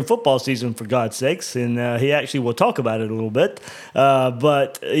recruiting during football season, for God's sakes. And he actually will talk about it a little bit.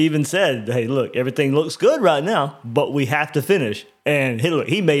 But even said, hey, look, everything looks good right now, but we have to finish. And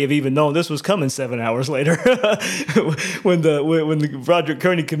he may have even known this was coming 7 hours later when the Roderick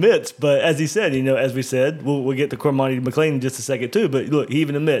Kearney commits. But as he said, as we said, we'll get to Cormani McClain in just a second too. But look, he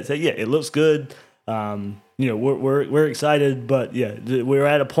even admits that it looks good. We're excited, but we're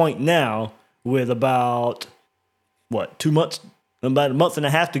at a point now with about 2 months, about a month and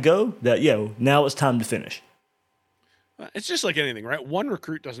a half to go. That now it's time to finish. It's just like anything, right? One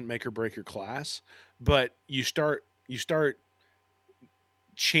recruit doesn't make or break your class, but you start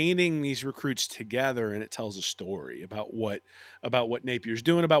chaining these recruits together, and it tells a story about what Napier's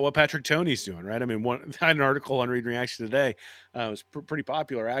doing, about what Patrick Toney's doing, right? I mean, I had an article on Read Reaction today. It was pretty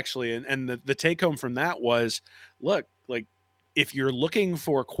popular, actually, and the take home from that was, look, like, if you're looking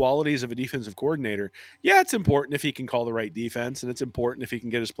for qualities of a defensive coordinator, it's important if he can call the right defense, and it's important if he can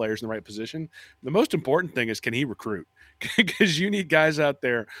get his players in the right position. The most important thing is, can he recruit? Because you need guys out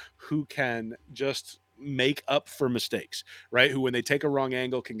there who can just make up for mistakes, right? Who, when they take a wrong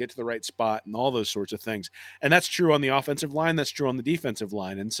angle, can get to the right spot and all those sorts of things. And that's true on the offensive line. That's true on the defensive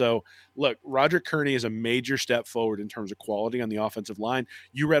line. And so, look, Roderick Kearney is a major step forward in terms of quality on the offensive line.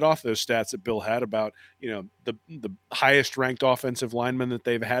 You read off those stats that Bill had about, the highest ranked offensive lineman that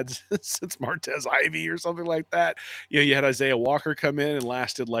they've had since Martez Ivy or something like that. You had Isaiah Walker come in and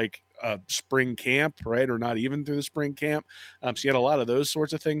lasted like spring camp, right? Or not even through the spring camp. So you had a lot of those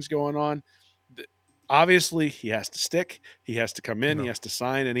sorts of things going on. Obviously, he has to stick, he has to come in, he has to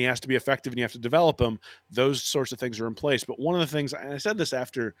sign, and he has to be effective, and you have to develop him. Those sorts of things are in place. But one of the things, and I said this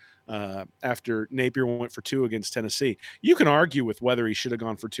after Napier went for 2 against Tennessee, you can argue with whether he should have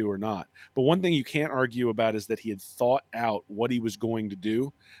gone for 2 or not. But one thing you can't argue about is that he had thought out what he was going to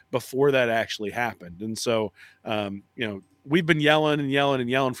do before that actually happened. And so, we've been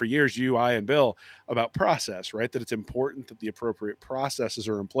yelling for years, you, I, and Bill, about process, right? That it's important that the appropriate processes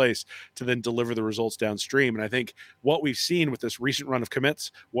are in place to then deliver the results downstream. And I think what we've seen seen with this recent run of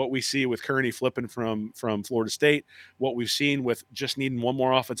commits, what we see with Kearney flipping from Florida State, what we've seen with just needing one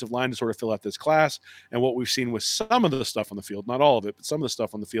more offensive line to sort of fill out this class, and what we've seen with some of the stuff on the field, not all of it, but some of the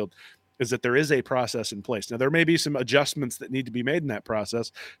stuff on the field, is that there is a process in place. Now, there may be some adjustments that need to be made in that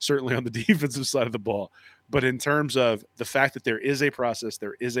process, certainly on the defensive side of the ball. But in terms of the fact that there is a process,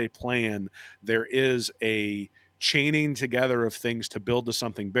 there is a plan, there is a chaining together of things to build to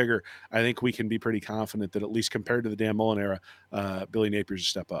something bigger, I think we can be pretty confident that at least compared to the Dan Mullen era, Billy Napier's a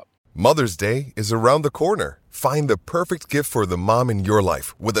step up. Mother's Day is around the corner. Find the perfect gift for the mom in your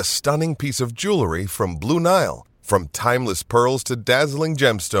life with a stunning piece of jewelry from Blue Nile. From timeless pearls to dazzling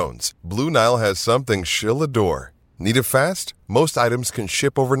gemstones, Blue Nile has something she'll adore. Need it fast? Most items can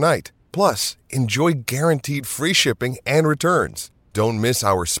ship overnight. Plus, enjoy guaranteed free shipping and returns. Don't miss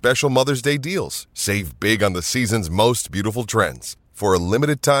our special Mother's Day deals. Save big on the season's most beautiful trends. For a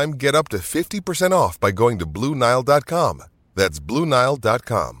limited time, get up to 50% off by going to BlueNile.com. That's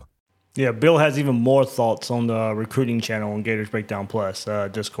BlueNile.com. Yeah, Bill has even more thoughts on the recruiting channel on Gators Breakdown Plus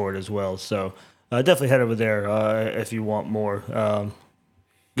Discord as well. So definitely head over there if you want more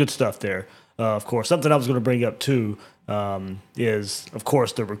good stuff there. Of course, something I was going to bring up too is, of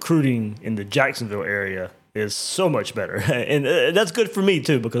course, the recruiting in the Jacksonville area is so much better. And that's good for me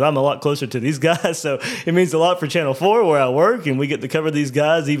too, because I'm a lot closer to these guys. So it means a lot for Channel 4 where I work, and we get to cover these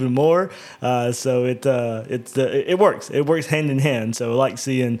guys even more. So it works. It works hand in hand. So I like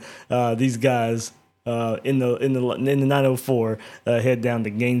seeing these guys in the 904 head down to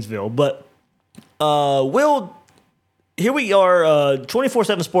Gainesville. But Will, here we are.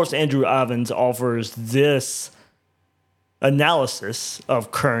 24/7 Sports' Andrew Ivins offers this analysis of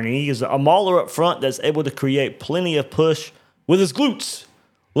Kearney. He's a mauler up front that's able to create plenty of push with his glutes.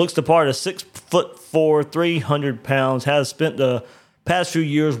 Looks the part of 6'4", 300 pounds. Has spent the past few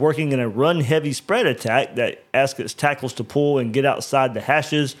years working in a run-heavy spread attack that asks its tackles to pull and get outside the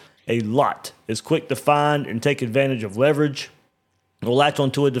hashes a lot. Is quick to find and take advantage of leverage. Will latch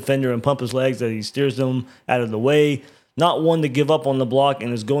onto a defender and pump his legs as he steers them out of the way. Not one to give up on the block,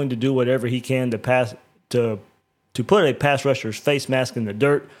 and is going to do whatever he can to put a pass rusher's face mask in the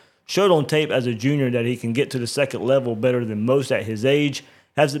dirt. Showed on tape as a junior that he can get to the second level better than most at his age.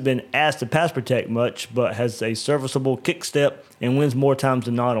 Hasn't been asked to pass protect much, but has a serviceable kick step and wins more times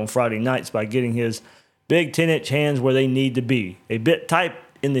than not on Friday nights by getting his big 10-inch hands where they need to be. A bit tight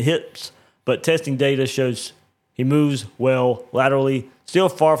in the hips, but testing data shows he moves well laterally. Still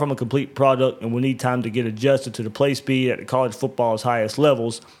far from a complete product and will need time to get adjusted to the play speed at the college football's highest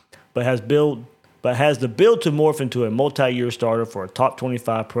levels, but has the build to morph into a multi-year starter for a top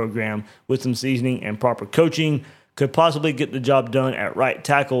 25 program with some seasoning and proper coaching. Could possibly get the job done at right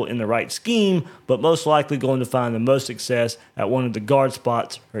tackle in the right scheme, but most likely going to find the most success at one of the guard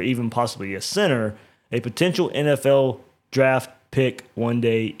spots or even possibly a center. A potential NFL draft pick one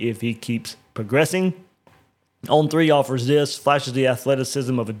day if he keeps progressing. On 3 offers this, flashes the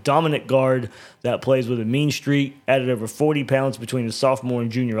athleticism of a dominant guard that plays with a mean streak, added over 40 pounds between the sophomore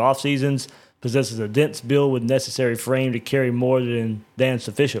and junior off seasons. Possesses a dense build with necessary frame to carry more than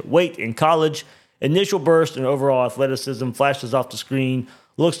sufficient weight in college. Initial burst and overall athleticism, flashes off the screen,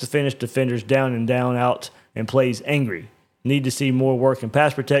 looks to finish defenders down and down out, and plays angry. Need to see more work in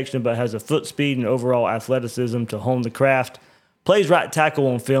pass protection, but has a foot speed and overall athleticism to hone the craft. Plays right tackle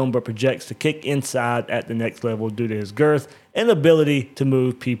on film, but projects to kick inside at the next level due to his girth and ability to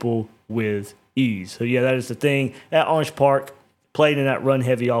move people with ease. So yeah, that is the thing at Orange Park. Played in that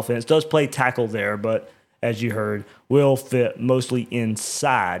run-heavy offense. Does play tackle there, but as you heard, will fit mostly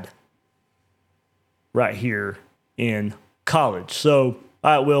inside right here in college. So,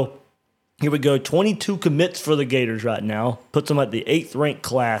 all right, Will, here we go. 22 commits for the Gators right now. Puts them at the 8th ranked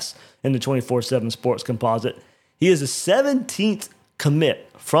class in the 24/7 Sports Composite. He is the 17th commit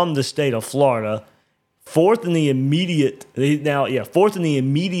from the state of Florida. Fourth in the immediate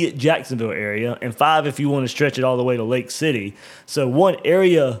Jacksonville area, and 5 if you want to stretch it all the way to Lake City. So one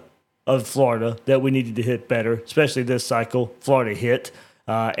area of Florida that we needed to hit better, especially this cycle, Florida hit.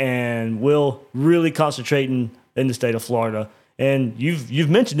 And Will really concentrating in the state of Florida. And you've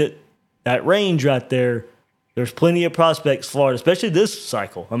mentioned it, that range right there. There's plenty of prospects, Florida, especially this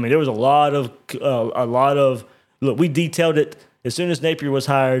cycle. I mean, there was a lot of look. We detailed it as soon as Napier was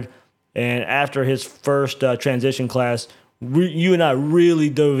hired. And after his first transition class, you and I really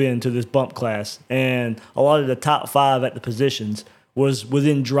dove into this bump class. And a lot of the top 5 at the positions was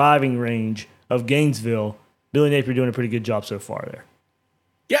within driving range of Gainesville. Billy Napier doing a pretty good job so far there.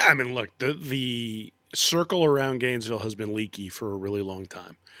 Yeah, I mean, look, the circle around Gainesville has been leaky for a really long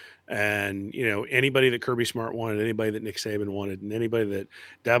time. And, anybody that Kirby Smart wanted, anybody that Nick Saban wanted, and anybody that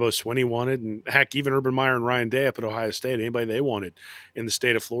Dabo Swinney wanted, and heck, even Urban Meyer and Ryan Day up at Ohio State, anybody they wanted in the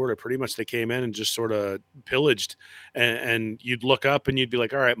state of Florida, pretty much they came in and just sort of pillaged. And you'd look up and you'd be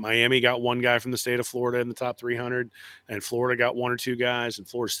like, all right, Miami got one guy from the state of Florida in the top 300, and Florida got one or two guys, and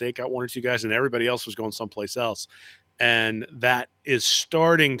Florida State got one or two guys, and everybody else was going someplace else. And that is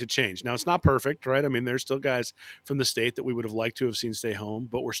starting to change. Now, it's not perfect, right? I mean, there's still guys from the state that we would have liked to have seen stay home,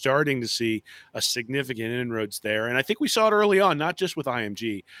 but we're starting to see a significant inroads there. And I think we saw it early on, not just with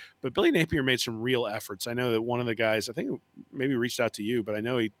IMG, but Billy Napier made some real efforts. I know that one of the guys, I think maybe reached out to you, but I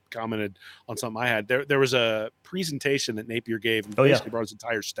know he commented on something I had. There was a presentation that Napier gave and basically brought his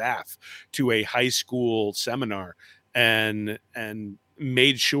entire staff to a high school seminar and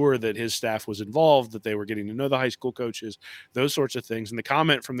made sure that his staff was involved, that they were getting to know the high school coaches, those sorts of things. And the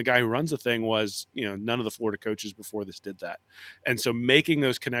comment from the guy who runs the thing was, none of the Florida coaches before this did that. And so making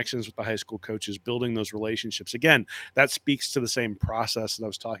those connections with the high school coaches, building those relationships, again, that speaks to the same process that I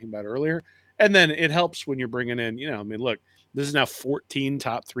was talking about earlier. And then it helps when you're bringing in, look, this is now 14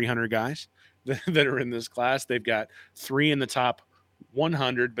 top 300 guys that are in this class. They've got 3 in the top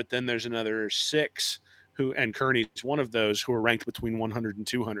 100, but then there's another 6 and Kearney's one of those who are ranked between 100 and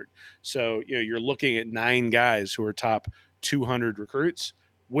 200. So, you're looking at 9 guys who are top 200 recruits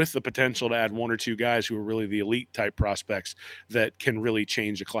with the potential to add 1 or 2 guys who are really the elite type prospects that can really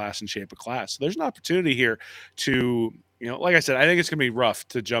change a class and shape a class. So there's an opportunity here to, like I said, I think it's going to be rough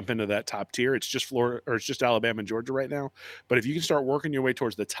to jump into that top tier. It's just Florida, or it's just Alabama and Georgia right now. But if you can start working your way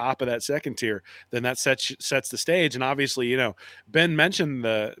towards the top of that second tier, then that sets the stage. And obviously, Ben mentioned,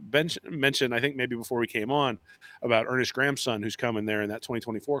 I think maybe before we came on, about Ernest Graham's son who's coming there in that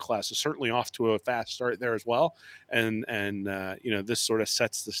 2024 class is certainly off to a fast start there as well. And this sort of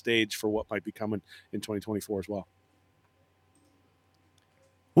sets the stage for what might be coming in 2024 as well.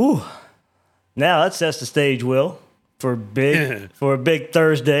 Ooh, now that sets the stage, Will, for a big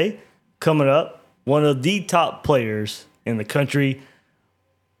Thursday coming up. One of the top players in the country,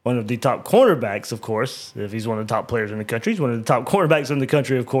 one of the top cornerbacks, of course. If he's one of the top players in the country, he's one of the top cornerbacks in the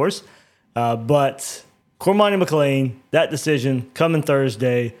country, of course. But Cormani McClain, that decision coming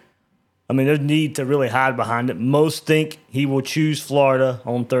Thursday. I mean, there's need to really hide behind it. Most think he will choose Florida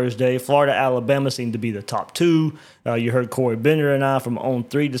on Thursday. Florida, Alabama seem to be the top 2. You heard Corey Bender and I from On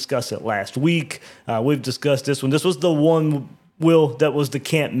 3 discuss it last week. We've discussed this one. This was the one, Will, that was the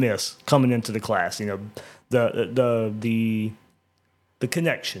can't miss coming into the class. The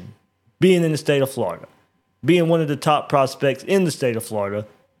connection, being in the state of Florida, being one of the top prospects in the state of Florida,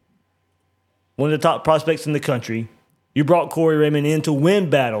 one of the top prospects in the country. You brought Corey Raymond in to win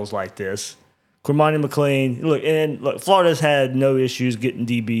battles like this. Cormani McClain, look, Florida's had no issues getting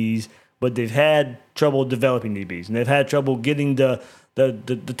DBs, but they've had trouble developing DBs, and they've had trouble getting the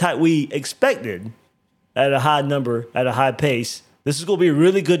type we expected at a high number, at a high pace. This is going to be a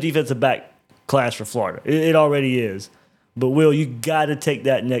really good defensive back class for Florida. It already is. But, Will, you got to take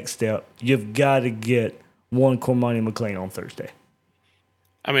that next step. You've got to get one Cormani McClain on Thursday.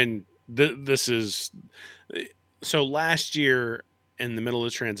 I mean, this is – so last year in the middle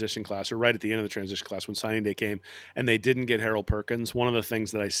of the transition class, or right at the end of the transition class when signing day came, and they didn't get Harold Perkins, one of the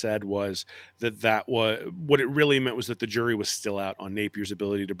things that I said was that was what it really meant was that the jury was still out on Napier's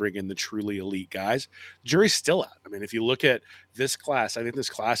ability to bring in the truly elite guys. The jury's still out. I mean, if you look at this class, I think this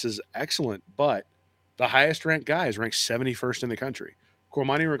class is excellent, but the highest ranked guy is ranked 71st in the country.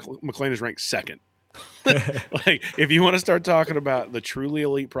 Cormani McClain is ranked 2nd. Like, if you want to start talking about the truly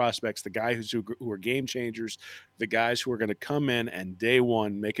elite prospects, the guys who are game changers, the guys who are going to come in and day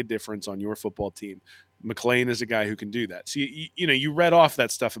one make a difference on your football team, McClain is a guy who can do that. So, you read off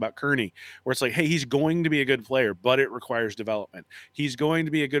that stuff about Kearney where it's like, hey, he's going to be a good player, but it requires development. He's going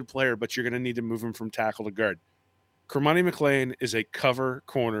to be a good player, but you're going to need to move him from tackle to guard. Cormani McClain is a cover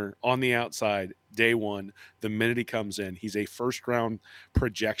corner on the outside day one. The minute he comes in, he's a first-round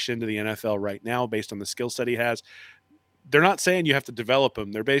projection to the NFL right now based on the skill set he has. They're not saying you have to develop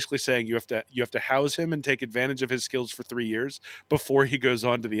him. They're basically saying you have to house him and take advantage of his skills for 3 years before he goes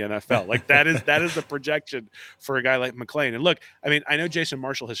on to the NFL. Like that is the projection for a guy like McClain. And look, I mean, I know Jason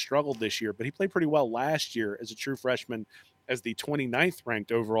Marshall has struggled this year, but he played pretty well last year as a true freshman, as the 29th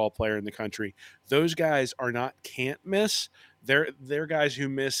ranked overall player in the country. Those guys are not can't miss. They're guys who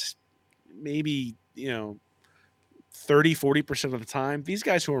miss maybe, 30-40% of the time. These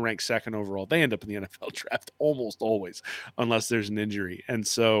guys who are ranked 2nd overall, they end up in the NFL draft almost always, unless there's an injury. And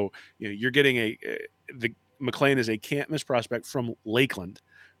so, you're getting the McClain is a can't miss prospect from Lakeland,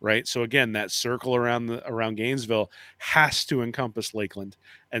 right? So again, that circle around Gainesville has to encompass Lakeland.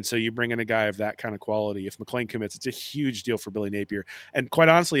 And so you bring in a guy of that kind of quality. If McLean commits, it's a huge deal for Billy Napier. And quite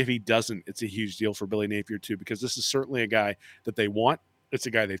honestly, if he doesn't, it's a huge deal for Billy Napier too, because this is certainly a guy that they want. It's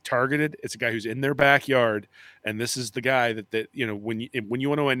a guy they've targeted. It's a guy who's in their backyard. And this is the guy that when you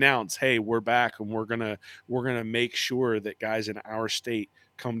want to announce, hey, we're back and we're gonna make sure that guys in our state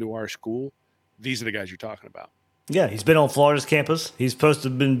come to our school, these are the guys you're talking about. Yeah, he's been on Florida's campus. He's supposed to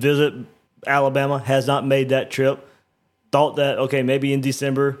have been visit Alabama, has not made that trip. Thought that, okay, maybe in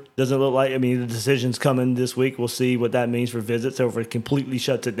December. Doesn't look like, the decision's coming this week. We'll see what that means for visits. So if it completely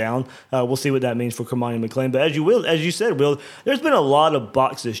shuts it down, we'll see what that means for Cormani McLean. But as you said, Will, there's been a lot of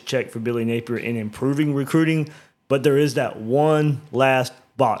boxes checked for Billy Napier in improving recruiting, but there is that one last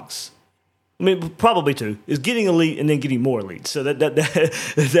box. Probably two, is getting elite and then getting more elite. So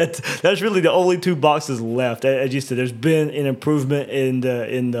that's really the only two boxes left. As you said, there's been an improvement in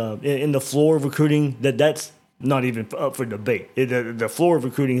the floor of recruiting that's not even up for debate. The floor of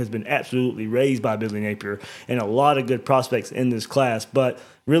recruiting has been absolutely raised by Billy Napier and a lot of good prospects in this class. But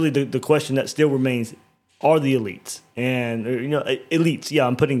really the question that still remains are the elites. And, elites, yeah,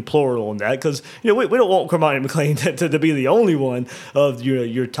 I'm putting plural on that because, we don't want Cormani McLean to be the only one of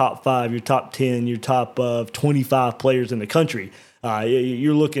your top 5, your top 10, your top 25 players in the country.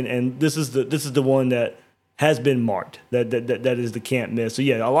 You're looking, and this is the one that has been marked. That is the can't miss. So,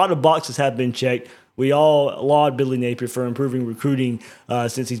 yeah, a lot of boxes have been checked. We all laud Billy Napier for improving recruiting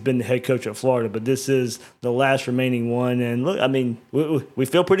since he's been the head coach at Florida, but this is the last remaining one. And look, we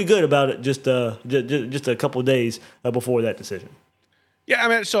feel pretty good about it just a couple of days before that decision.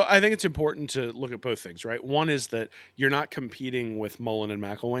 Yeah, so I think it's important to look at both things, right? One is that you're not competing with Mullen and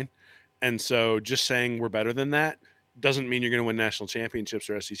McElwain, and so just saying we're better than that doesn't mean you're going to win national championships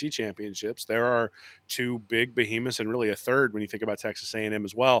or SEC championships. There are two big behemoths and really a third when you think about Texas A&M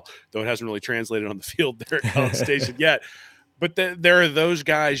as well, though it hasn't really translated on the field there at College Station yet. But there are those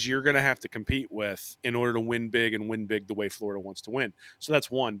guys you're going to have to compete with in order to win big and win big the way Florida wants to win. So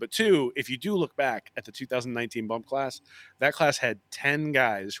that's one. But two, if you do look back at the 2019 bump class, that class had 10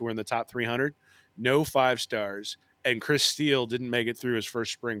 guys who were in the top 300, no 5 stars, and Chris Steele didn't make it through his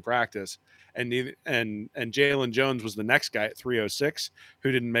first spring practice. And Jalen Jones was the next guy at 306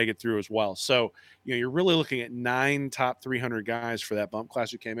 who didn't make it through as well. So, you're really looking at 9 top 300 guys for that bump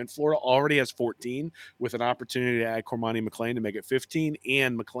class who came in. Florida already has 14 with an opportunity to add Cormani McLean to make it 15,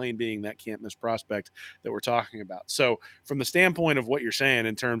 and McLean being that can't miss prospect that we're talking about. So from the standpoint of what you're saying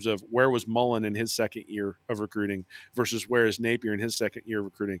in terms of where was Mullen in his second year of recruiting versus where is Napier in his second year of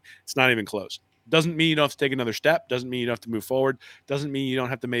recruiting, it's not even close. Doesn't mean you don't have to take another step. Doesn't mean you don't have to move forward. Doesn't mean you don't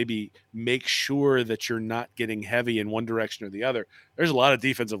have to maybe make sure that you're not getting heavy in one direction or the other. There's a lot of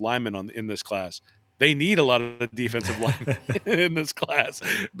defensive linemen in this class. They need a lot of defensive linemen in this class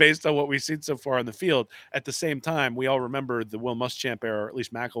based on what we've seen so far on the field. At the same time, we all remember the Will Muschamp era, or at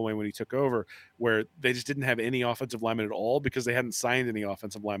least McElwain when he took over, where they just didn't have any offensive linemen at all because they hadn't signed any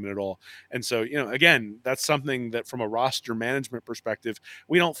offensive linemen at all. And so, again, that's something that from a roster management perspective,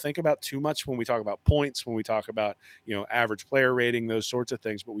 we don't think about too much when we talk about points, when we talk about, average player rating, those sorts of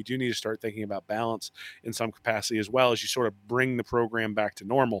things. But we do need to start thinking about balance in some capacity as well as you sort of bring the program back to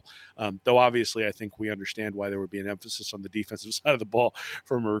normal. Though obviously, I think we understand why there would be an emphasis on the defensive side of the ball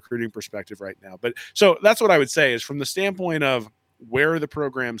from a recruiting perspective right now. But so that's what I would say is from the standpoint of where the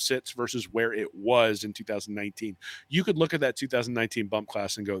program sits versus where it was in 2019. You could look at that 2019 bump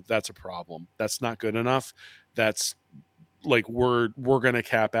class and go, that's a problem. That's not good enough. That's like we're going to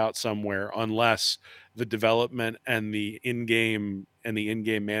cap out somewhere unless the development and the in-game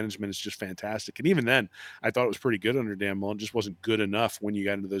management is just fantastic. And even then, I thought it was pretty good under Dan Mullen. It just wasn't good enough when you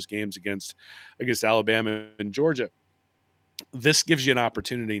got into those games against Alabama and Georgia. This gives you an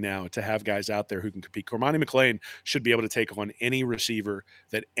opportunity now to have guys out there who can compete. Cormani McLean should be able to take on any receiver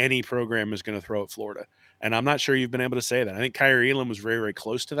that any program is going to throw at Florida. And I'm not sure you've been able to say that. I think Kyrie Elam was very, very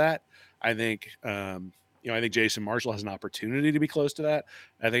close to that. I think, I think Jason Marshall has an opportunity to be close to that.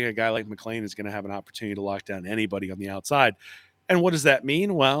 I think a guy like McLean is going to have an opportunity to lock down anybody on the outside. And what does that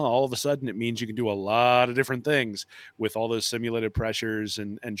mean? Well, all of a sudden it means you can do a lot of different things with all those simulated pressures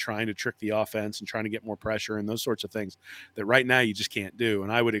and trying to trick the offense and trying to get more pressure and those sorts of things that right now you just can't do.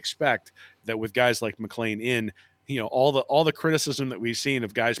 And I would expect that with guys like McLean in, all the criticism that we've seen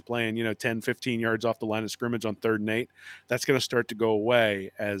of guys playing, 10, 15 yards off the line of scrimmage on 3rd and 8, that's going to start to go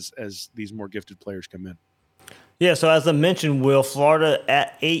away as these more gifted players come in. Yeah, so as I mentioned, Will, Florida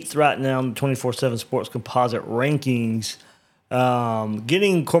at 8th right now in the 24/7 Sports Composite rankings.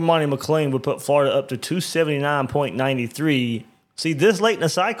 Getting Cormani McLean would put Florida up to 279.93. See, this late in the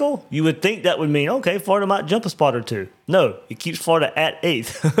cycle, you would think that would mean, okay, Florida might jump a spot or two. No, it keeps Florida at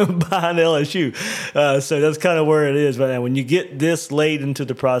 8th behind LSU. So that's kind of where it is right now. When you get this late into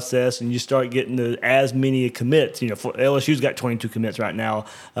the process and you start getting as many commits, LSU's got 22 commits right now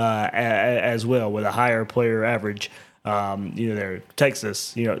as well with a higher player average. There,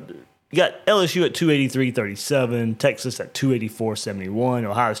 Texas, you got LSU at 283.37, Texas at 284.71,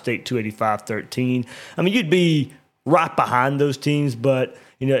 Ohio State 285.13. I mean, you'd be right behind those teams, but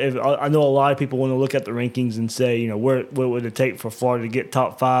I know a lot of people want to look at the rankings and say, what would it take for Florida to get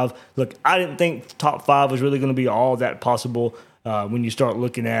top 5? Look, I didn't think top 5 was really going to be all that possible when you start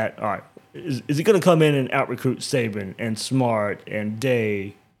looking at, all right, is it going to come in and out-recruit Saban and Smart and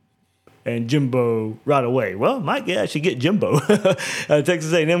Day and Jimbo right away? Well, might actually get Jimbo.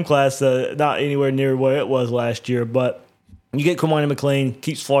 Texas A&M class, not anywhere near where it was last year, but you get Cormani McClain,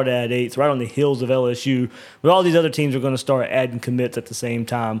 keeps Florida at 8th, right on the heels of LSU. But all these other teams are going to start adding commits at the same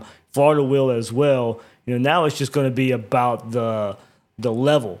time. Florida will as well. Now it's just going to be about the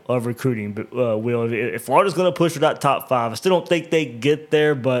level of recruiting. But if Florida's going to push for that top 5, I still don't think they get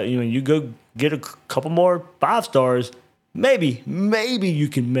there. But you go get a couple more 5 stars, maybe you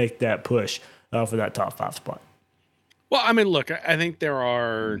can make that push for that top 5 spot. Well, I mean, look, I think there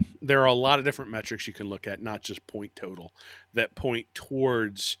are a lot of different metrics you can look at, not just point total, that point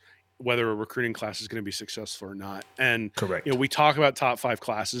towards whether a recruiting class is going to be successful or not. And correct. We talk about top 5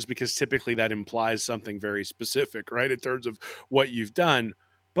 classes because typically that implies something very specific, right, in terms of what you've done.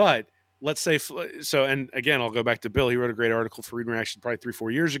 But let's say so, and again, I'll go back to Bill. He wrote a great article for Reading Reaction probably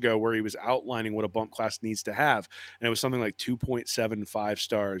 3-4 years ago where he was outlining what a bump class needs to have. And it was something like 2.75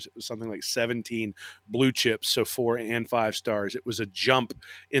 stars. It was something like 17 blue chips, so 4 and 5 stars. It was a jump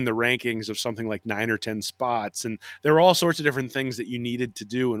in the rankings of something like 9 or 10 spots. And there were all sorts of different things that you needed to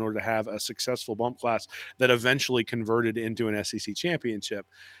do in order to have a successful bump class that eventually converted into an SEC championship.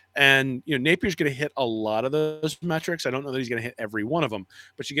 And Napier's going to hit a lot of those metrics. I don't know that he's going to hit every one of them,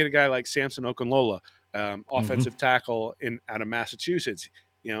 but you get a guy like Samson Okunlola, offensive tackle out of Massachusetts.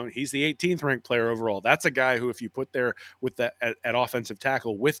 He's the 18th ranked player overall. That's a guy who, if you put there with that at offensive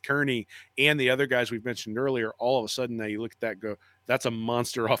tackle with Kearney and the other guys we've mentioned earlier, all of a sudden now you look at that, go, that's a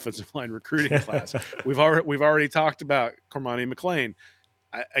monster offensive line recruiting class. We've already talked about Cormani McClain.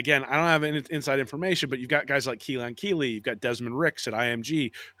 I don't have any inside information, but you've got guys like Keelan Keeley, you've got Desmond Ricks at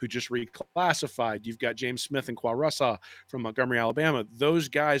IMG who just reclassified. You've got James Smith and Kwa Russa from Montgomery, Alabama. Those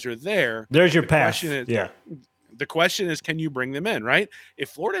guys are there. There's your path. The question is, can you bring them in, right?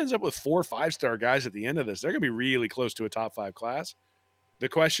 If Florida ends up with 4 5-star guys at the end of this, they're going to be really close to a top 5 class. The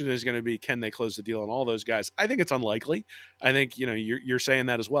question is going to be, can they close the deal on all those guys? I think it's unlikely. I think, you're saying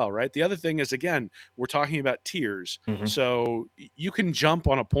that as well, right? The other thing is, again, we're talking about tiers. Mm-hmm. So you can jump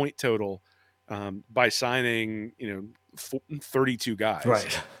on a point total by signing, 32 guys.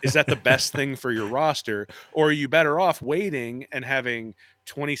 Right. Is that the best thing for your roster? Or are you better off waiting and having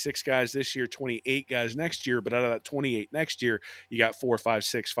 26 guys this year, 28 guys next year, but out of that 28 next year, you got 4, 5,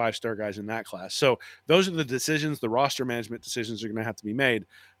 6 5-star guys in that class. So those are the decisions, the roster management decisions are going to have to be made.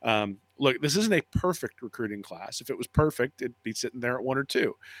 Look, this isn't a perfect recruiting class. If it was perfect, it'd be sitting there at 1 or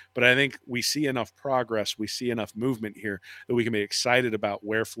 2. But I think we see enough progress, we see enough movement here that we can be excited about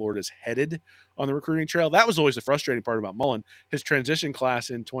where Florida's headed on the recruiting trail. That was always the frustrating part about Mullen. His transition class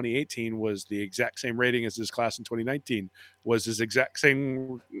in 2018 was the exact same rating as his class in 2019, was his exact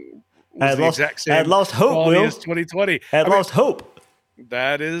same. Had lost hope, Will. As 2020. Lost hope.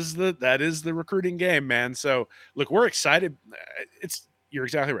 That is the recruiting game, man. So look, we're excited. You're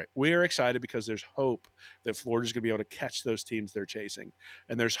exactly right. We are excited because there's hope that Florida's going to be able to catch those teams they're chasing.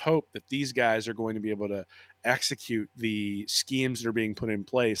 And there's hope that these guys are going to be able to execute the schemes that are being put in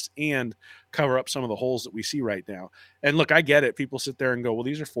place and cover up some of the holes that we see right now. And look, I get it. People sit there and go, well,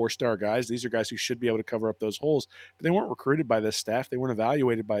 these are 4-star guys. These are guys who should be able to cover up those holes. But they weren't recruited by this staff. They weren't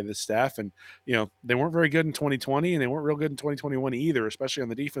evaluated by this staff. And, they weren't very good in 2020 and they weren't real good in 2021 either, especially on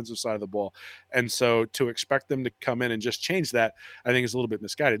the defensive side of the ball. And so to expect them to come in and just change that, I think is a little bit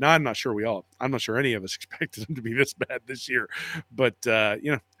misguided. Now, I'm not sure any of us expected them to be this bad this year. But,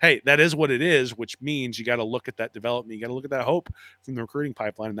 hey, that is what it is, which means you got to look at that development. You got to look at that hope from the recruiting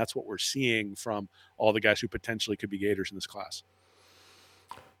pipeline. And that's what we're seeing from all the guys who potentially could be Gators in this class.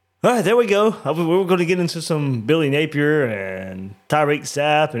 All right, there we go. We were going to get into some Billy Napier and Tyreek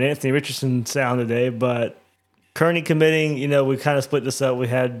Sapp and Anthony Richardson sound today, but Kearney committing, we kind of split this up. We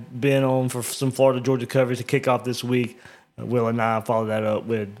had Ben on for some Florida-Georgia coverage to kick off this week. Will and I followed that up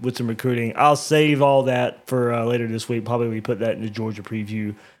with some recruiting. I'll save all that for later this week. Probably we put that in the Georgia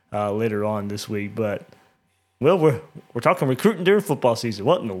preview later on this week. But, well, we're talking recruiting during football season.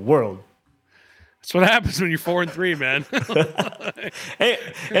 What in the world? That's what happens when you're 4-3, man.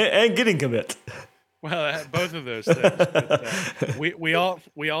 and getting commits. Well, both of those things. But, we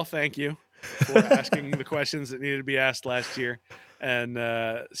all thank you for asking the questions that needed to be asked last year and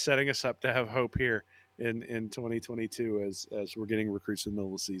setting us up to have hope here in 2022 as we're getting recruits in the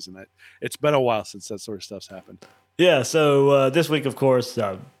middle of the season. It's been a while since that sort of stuff's happened. Yeah. So this week, of course,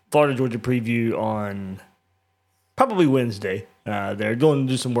 Florida Georgia preview on probably Wednesday. They're going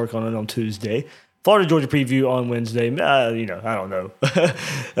to do some work on it on Tuesday. Florida Georgia preview on Wednesday. I don't know.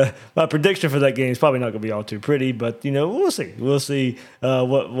 My prediction for that game is probably not going to be all too pretty, but we'll see. We'll see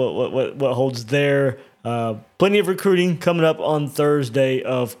what holds there. Plenty of recruiting coming up on Thursday,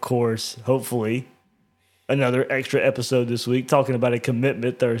 of course. Hopefully, another extra episode this week talking about a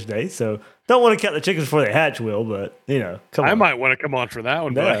commitment Thursday. So don't want to count the chickens before they hatch, Will. But come on. I might want to come on for that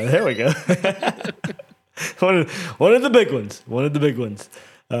one. Yeah, there we go. one of the big ones. One of the big ones.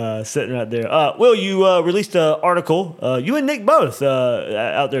 Sitting right there. Will, you released an article, you and Nick both,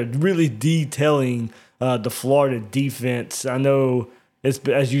 out there really detailing the Florida defense. I know,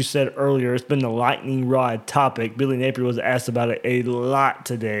 as you said earlier, it's been the lightning rod topic. Billy Napier was asked about it a lot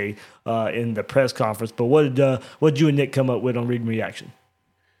today in the press conference. But what did you and Nick come up with on Read and Reaction?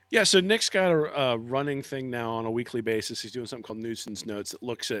 Yeah, so Nick's got a running thing now on a weekly basis. He's doing something called Newson's Notes that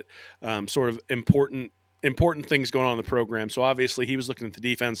looks at sort of important things going on in the program. So obviously he was looking at the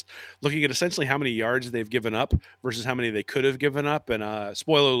defense, looking at essentially how many yards they've given up versus how many they could have given up. And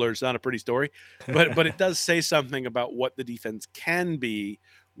spoiler alert, it's not a pretty story, but it does say something about what the defense can be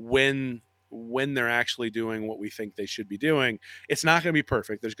when they're actually doing what we think they should be doing. It's not going to be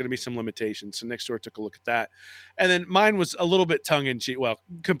perfect. There's going to be some limitations. So Nick sort of took a look at that. And then mine was a little bit tongue-in-cheek. Well,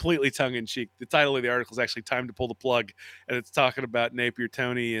 completely tongue-in-cheek. The title of the article is actually Time to Pull the Plug, and it's talking about Napier,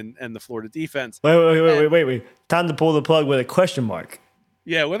 Toney, and the Florida defense. Wait. Time to pull the plug with a question mark.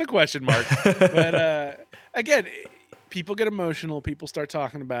 Yeah, with a question mark. But again, people get emotional. People start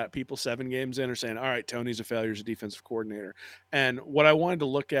talking about it. People 7 games in are saying, all right, Toney's a failure as a defensive coordinator. And what I wanted to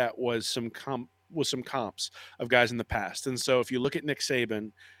look at was some comps of guys in the past. And so if you look at Nick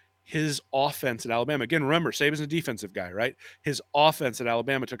Saban, his offense at Alabama, again, remember, Saban's a defensive guy, right? His offense at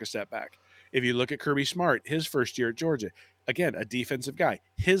Alabama took a step back. If you look at Kirby Smart, his first year at Georgia, again, a defensive guy,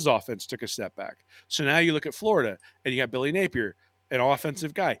 his offense took a step back. So now you look at Florida and you got Billy Napier, an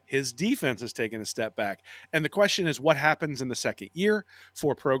offensive guy. His defense has taken a step back. And the question is, what happens in the second year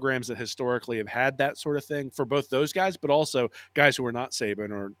for programs that historically have had that sort of thing for both those guys, but also guys who are not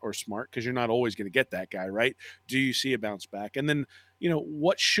Saban or Smart, because you're not always going to get that guy, right? Do you see a bounce back? And then,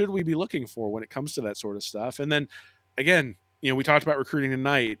 what should we be looking for when it comes to that sort of stuff? And then, again, we talked about recruiting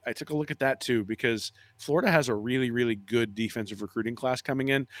tonight. I took a look at that too, because Florida has a really, really good defensive recruiting class coming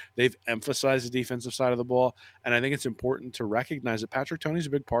in. They've emphasized the defensive side of the ball. And I think it's important to recognize that Patrick Toney's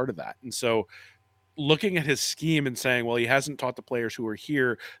a big part of that. And so looking at his scheme and saying, well, he hasn't taught the players who are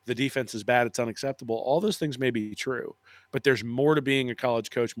here, the defense is bad, it's unacceptable. All those things may be true, but there's more to being a college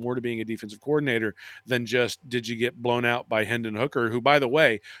coach, more to being a defensive coordinator than just, did you get blown out by Hendon Hooker, who, by the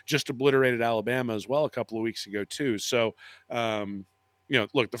way, just obliterated Alabama as well a couple of weeks ago too. So,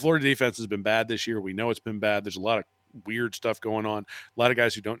 look, the Florida defense has been bad this year. We know it's been bad. There's a lot of weird stuff going on, a lot of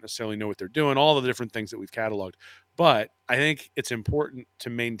guys who don't necessarily know what they're doing, all the different things that we've cataloged. But I think it's important to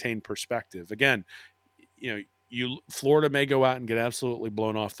maintain perspective. Again, Florida may go out and get absolutely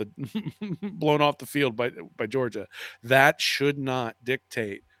blown off the field by Georgia. That should not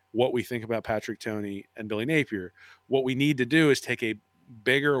dictate what we think about Patrick Toney and Billy Napier. What we need to do is take a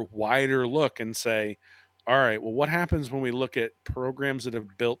bigger, wider look and say, all right, well, what happens when we look at programs that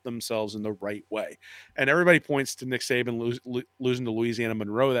have built themselves in the right way? And everybody points to Nick Saban losing to Louisiana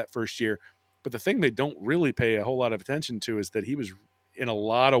Monroe that first year. But the thing they don't really pay a whole lot of attention to is that he was in a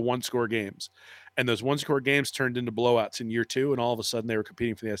lot of one-score games. And those one-score games turned into blowouts in year 2, and all of a sudden they were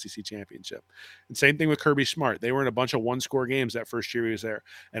competing for the SEC championship. And same thing with Kirby Smart. They were in a bunch of one-score games that first year he was there.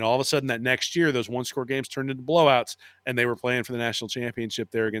 And all of a sudden that next year, those one-score games turned into blowouts, and they were playing for the national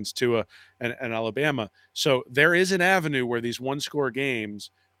championship there against Tua and Alabama. So there is an avenue where these one-score games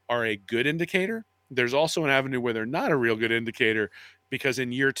are a good indicator. There's also an avenue where they're not a real good indicator, because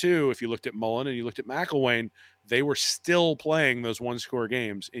in year 2, if you looked at Mullen and you looked at McElwain, they were still playing those one-score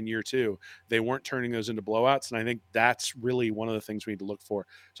games in year 2. They weren't turning those into blowouts, and I think that's really one of the things we need to look for.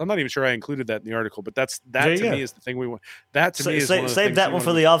 So I'm not even sure I included that in the article, but that to me is the thing we want. That to me is one of the save that one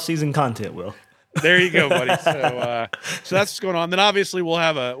for the off-season content, Will. There you go, buddy. So that's what's going on. Then obviously we'll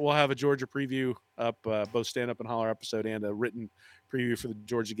have a Georgia preview up, both stand-up and holler episode and a written preview for the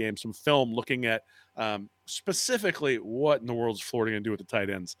Georgia game, some film looking at specifically what in the world is Florida going to do with the tight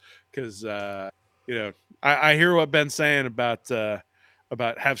ends, because I hear what Ben's saying about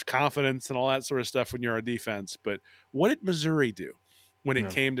have confidence and all that sort of stuff when you're on defense. But what did Missouri do when it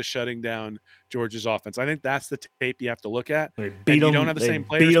came to shutting down Georgia's offense? I think that's the tape you have to look at. They beat them. You don't have the same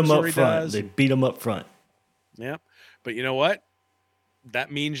players Missouri does. They beat them up front. Yeah, but you know what?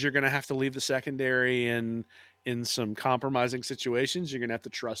 That means you're going to have to leave the secondary in some compromising situations. You're going to have to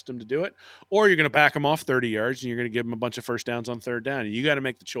trust them to do it, or you're going to back them off 30 yards and you're going to give them a bunch of first downs on third down. You got to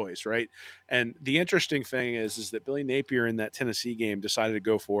make the choice, right? And the interesting thing is that Billy Napier in that Tennessee game decided to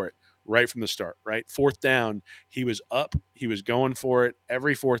go for it right from the start, right? Fourth down, he was up, he was going for it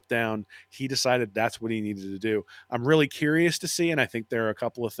every fourth down. He decided that's what he needed to do. I'm really curious to see, and I think there are a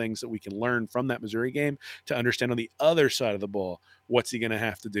couple of things that we can learn from that Missouri game to understand on the other side of the ball, what's he going to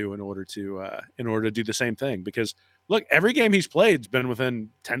have to do in order to do the same thing. Because look, every game he's played has been within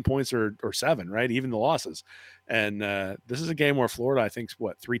 10 points or 7, right? Even the losses. And this is a game where Florida, I think,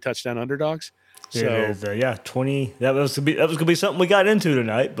 3 touchdown underdogs. So it is, 20. That was gonna be something we got into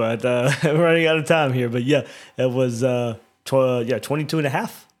tonight, but we're running out of time here. But yeah, it was 22 and a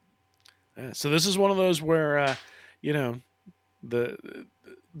half. Yeah, so this is one of those where the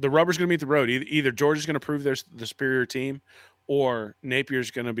rubber's going to meet the road. Either Georgia's going to prove they're the superior team, or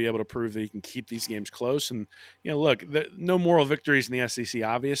Napier's going to be able to prove that he can keep these games close. And look, no moral victories in the SEC,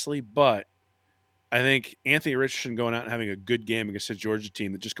 obviously, but I think Anthony Richardson going out and having a good game against a Georgia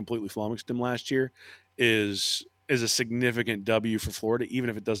team that just completely flummoxed him last year is a significant W for Florida, even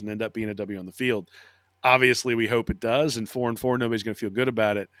if it doesn't end up being a W on the field. Obviously, we hope it does, and 4-4, nobody's going to feel good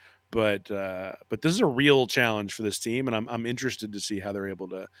about it. But this is a real challenge for this team, and I'm interested to see how they're able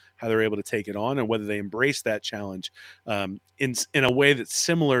to take it on and whether they embrace that challenge in a way that's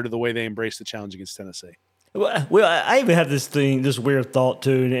similar to the way they embraced the challenge against Tennessee. Well, I even have this weird thought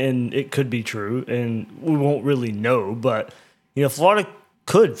too, and it could be true, and we won't really know. But Florida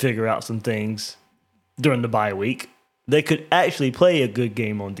could figure out some things during the bye week. They could actually play a good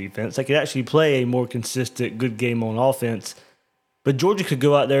game on defense. They could actually play a more consistent, good game on offense. But Georgia could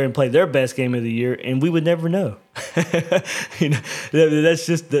go out there and play their best game of the year, and we would never know. That's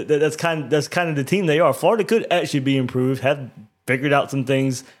kind of the team they are. Florida could actually be improved, have figured out some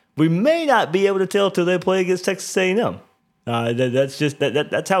things. We may not be able to tell till they play against Texas A&M.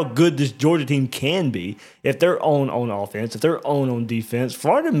 That's how good this Georgia team can be. If they're on offense, if they're on defense,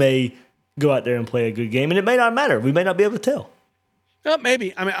 Florida may go out there and play a good game, and it may not matter. We may not be able to tell.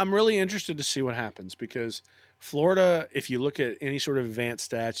 Maybe. I mean, I'm really interested to see what happens because Florida, if you look at any sort of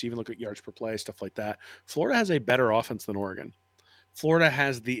advanced stats, even look at yards per play, stuff like that, Florida has a better offense than Oregon. Florida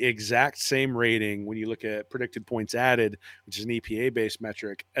has the exact same rating when you look at predicted points added, which is an EPA-based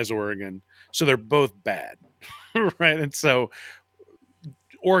metric, as Oregon. So they're both bad, right? And so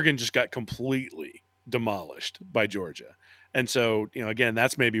Oregon just got completely demolished by Georgia. And so, again,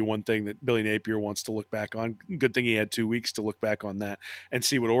 that's maybe one thing that Billy Napier wants to look back on. Good thing he had 2 weeks to look back on that and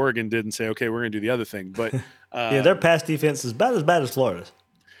see what Oregon did and say, okay, we're going to do the other thing. But their pass defense is about as bad as Florida's.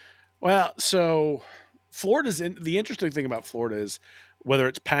 Well, so the interesting thing about Florida is whether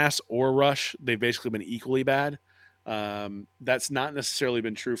it's pass or rush, they've basically been equally bad. That's not necessarily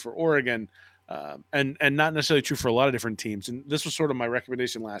been true for Oregon. And not necessarily true for a lot of different teams. And this was sort of my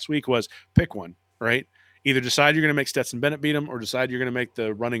recommendation last week was pick one, right? Either decide you're going to make Stetson Bennett beat him or decide you're going to make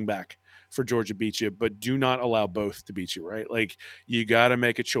the running back for Georgia beat you, but do not allow both to beat you, right? Like you got to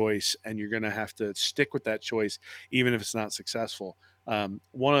make a choice and you're going to have to stick with that choice, even if it's not successful.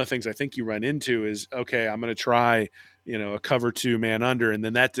 One of the things I think you run into is, okay, I'm going to try, a cover 2 man under, and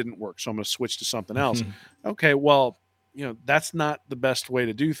then that didn't work. So I'm going to switch to something else. Okay. Well, that's not the best way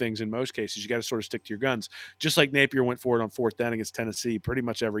to do things in most cases. You got to sort of stick to your guns. Just like Napier went for it on fourth down against Tennessee pretty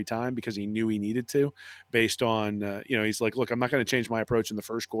much every time because he knew he needed to based on, he's like, look, I'm not going to change my approach in the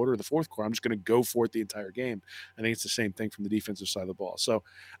first quarter or the fourth quarter. I'm just going to go for it the entire game. I think it's the same thing from the defensive side of the ball. So,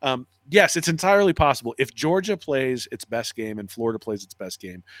 yes, it's entirely possible. If Georgia plays its best game and Florida plays its best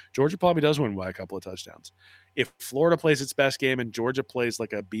game, Georgia probably does win by a couple of touchdowns. If Florida plays its best game and Georgia plays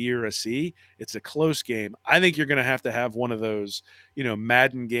like a B or a C, it's a close game. I think you're going to have one of those,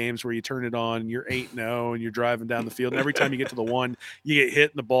 Madden games where you turn it on, you're 8-0 and you're driving down the field. And every time you get to the one, you get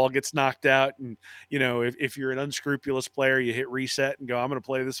hit and the ball gets knocked out. And, if you're an unscrupulous player, you hit reset and go, I'm going to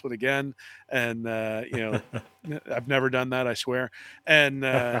play this one again. And, I've never done that, I swear. And,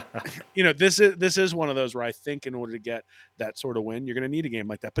 this is one of those where I think in order to get that sort of win, you're going to need a game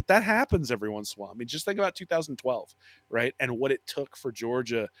like that. But that happens every once in a while. I mean, just think about 2012, right? And what it took for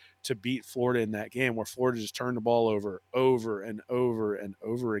Georgia to beat Florida in that game where Florida just turned the ball over and over and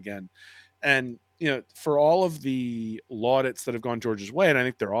over again. And, for all of the laudits that have gone Georgia's way, and I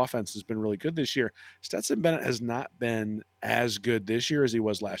think their offense has been really good this year, Stetson Bennett has not been as good this year as he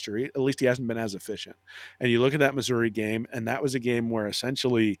was last year. At least he hasn't been as efficient. And you look at that Missouri game, and that was a game where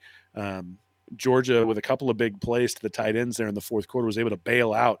essentially Georgia, with a couple of big plays to the tight ends there in the fourth quarter, was able to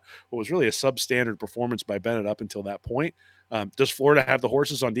bail out what was really a substandard performance by Bennett up until that point. Does Florida have the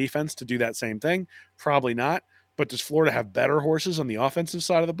horses on defense to do that same thing? Probably not. But does Florida have better horses on the offensive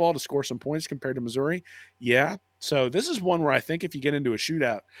side of the ball to score some points compared to Missouri? Yeah. So this is one where I think if you get into a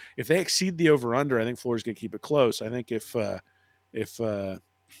shootout, if they exceed the over-under, I think Florida's going to keep it close. I think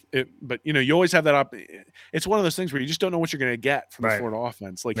but you always have that it's one of those things where you just don't know what you're going to get from the Florida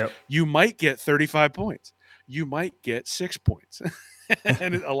offense. Like you might get 35 points. You might get 6 points.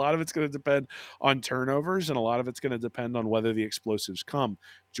 And a lot of it's going to depend on turnovers, and a lot of it's going to depend on whether the explosives come.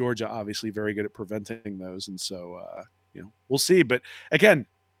 Georgia obviously very good at preventing those, and so we'll see. But again,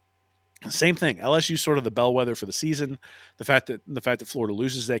 same thing. LSU sort of the bellwether for the season. The fact that Florida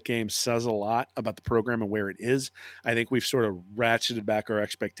loses that game says a lot about the program and where it is. I think we've sort of ratcheted back our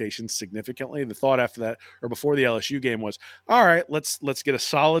expectations significantly. The thought after that, or before the LSU game, was, all right, let's get a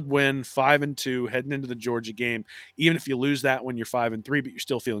solid win, 5-2, heading into the Georgia game. Even if you lose that when you're 5-3, but you're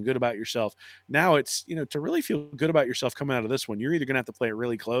still feeling good about yourself. Now it's, to really feel good about yourself coming out of this one, you're either going to have to play it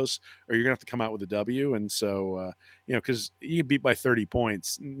really close, or you're going to have to come out with a W. And so, because you get beat by 30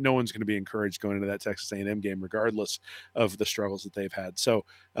 points, no one's going to be encouraged going into that Texas A&M game, regardless of the struggles that they've had. So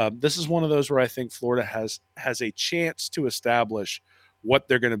this is one of those where I think Florida has a chance to establish what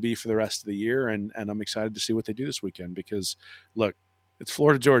they're going to be for the rest of the year. And I'm excited to see what they do this weekend, because look, it's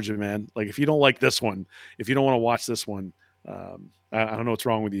Florida, Georgia, man. Like, if you don't like this one, if you don't want to watch this one, I don't know what's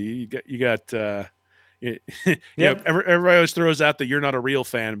wrong with you. You got everybody always throws out that you're not a real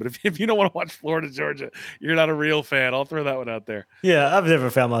fan, but if you don't want to watch Florida, Georgia, you're not a real fan. I'll throw that one out there. Yeah, I've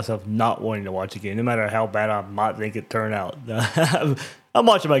never found myself not wanting to watch a game, no matter how bad I might think it turned out. I'm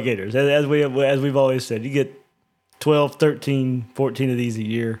watching my Gators, as we've always said. You get 12, 13, 14 of these a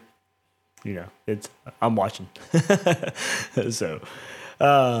year. I'm watching. So,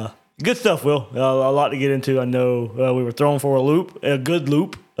 good stuff, Will. A lot to get into. I know we were thrown for a good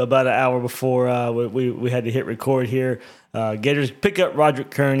loop, about an hour before we had to hit record here. Gators pick up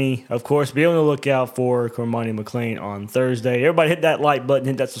Roderick Kearney. Of course, be on the lookout for Cormani McClain on Thursday. Everybody hit that like button,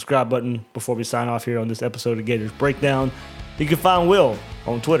 hit that subscribe button before we sign off here on this episode of Gators Breakdown. You can find Will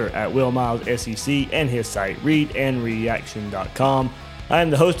on Twitter at WillMilesSEC and his site, readandreaction.com. I am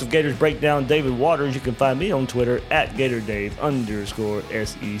the host of Gators Breakdown, David Waters. You can find me on Twitter at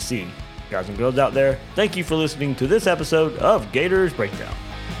GatorDave_SEC. Guys and girls out there, thank you for listening to this episode of Gators Breakdown.